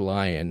 Mappo's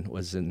Lion,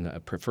 was in a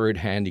preferred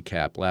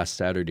handicap last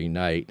Saturday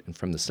night. And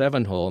from the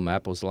 7 hole,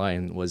 Mappo's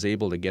Lion was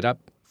able to get up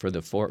for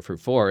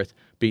fourth,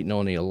 beating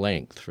only a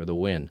length for the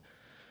win,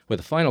 with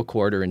a final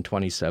quarter in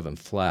 27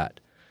 flat.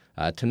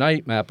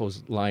 Tonight,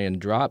 Mappo's Lion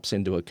drops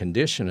into a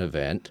condition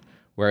event,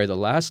 where the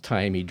last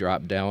time he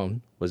dropped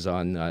down was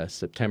on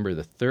September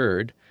the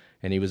 3rd,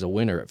 and he was a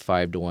winner at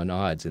 5-1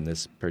 odds in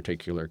this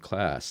particular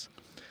class.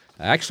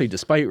 Actually,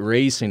 despite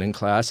racing in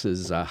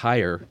classes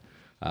higher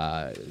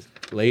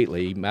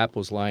lately,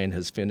 Mappo's Lion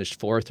has finished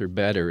 4th or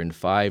better in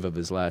 5 of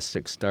his last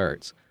 6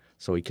 starts.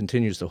 So he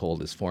continues to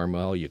hold his form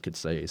well, you could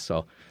say.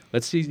 So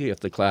let's see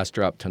if the class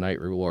drop tonight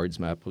rewards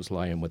Mappo's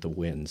Lion with a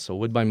win. So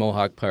Woodbine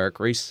Mohawk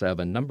Park, race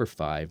 7, number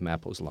 5,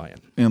 Mappo's Lion.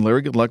 And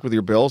Larry, good luck with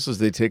your Bills as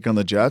they take on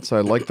the Jets. I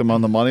like them on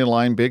the money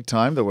line big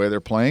time, the way they're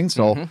playing.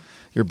 So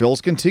your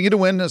Bills continue to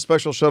win. A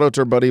special shout out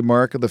to our buddy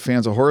Mark of the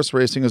Fans of Horse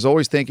Racing. As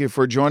always, thank you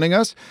for joining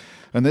us.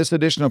 On this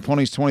edition of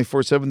Ponies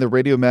 24/7, the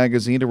radio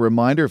magazine, a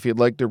reminder, if you'd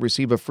like to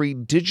receive a free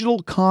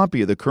digital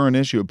copy of the current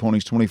issue of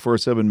Ponies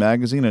 24/7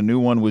 magazine, a new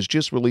one was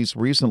just released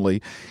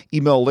recently.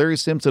 Email Larry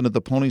Simpson at the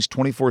Ponies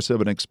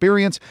 24/7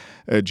 Experience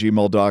at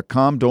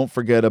gmail.com. Don't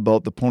forget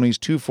about the Ponies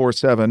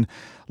 247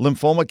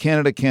 Lymphoma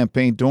Canada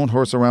campaign. Don't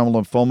horse around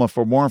with lymphoma.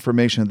 For more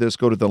information on this,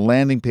 go to the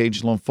landing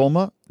page,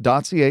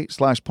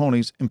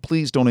 lymphoma.ca/ponies, and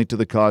please donate to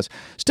the cause.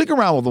 Stick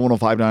around with the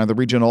 105.9 The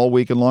Region all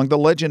weekend long. The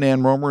legend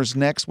Ann Romer is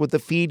next with the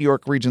Feed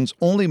York Region's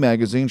only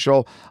magazine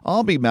show.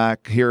 I'll be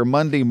back here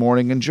Monday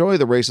morning. Enjoy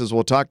the races.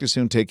 We'll talk to you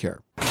soon. Take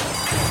care.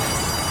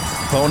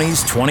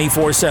 Ponies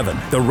 24/7,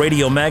 the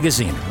radio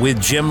magazine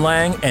with Jim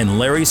Lang and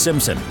Larry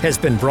Simpson, has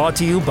been brought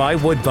to you by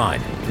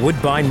Woodbine,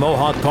 Woodbine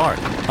Mohawk Park,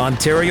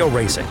 Ontario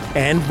Racing,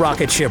 and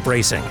Rocket Ship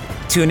Racing.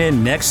 Tune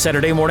in next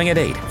Saturday morning at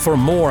 8 for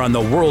more on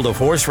the world of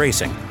horse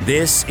racing.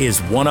 This is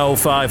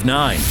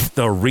 105.9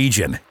 The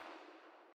Region.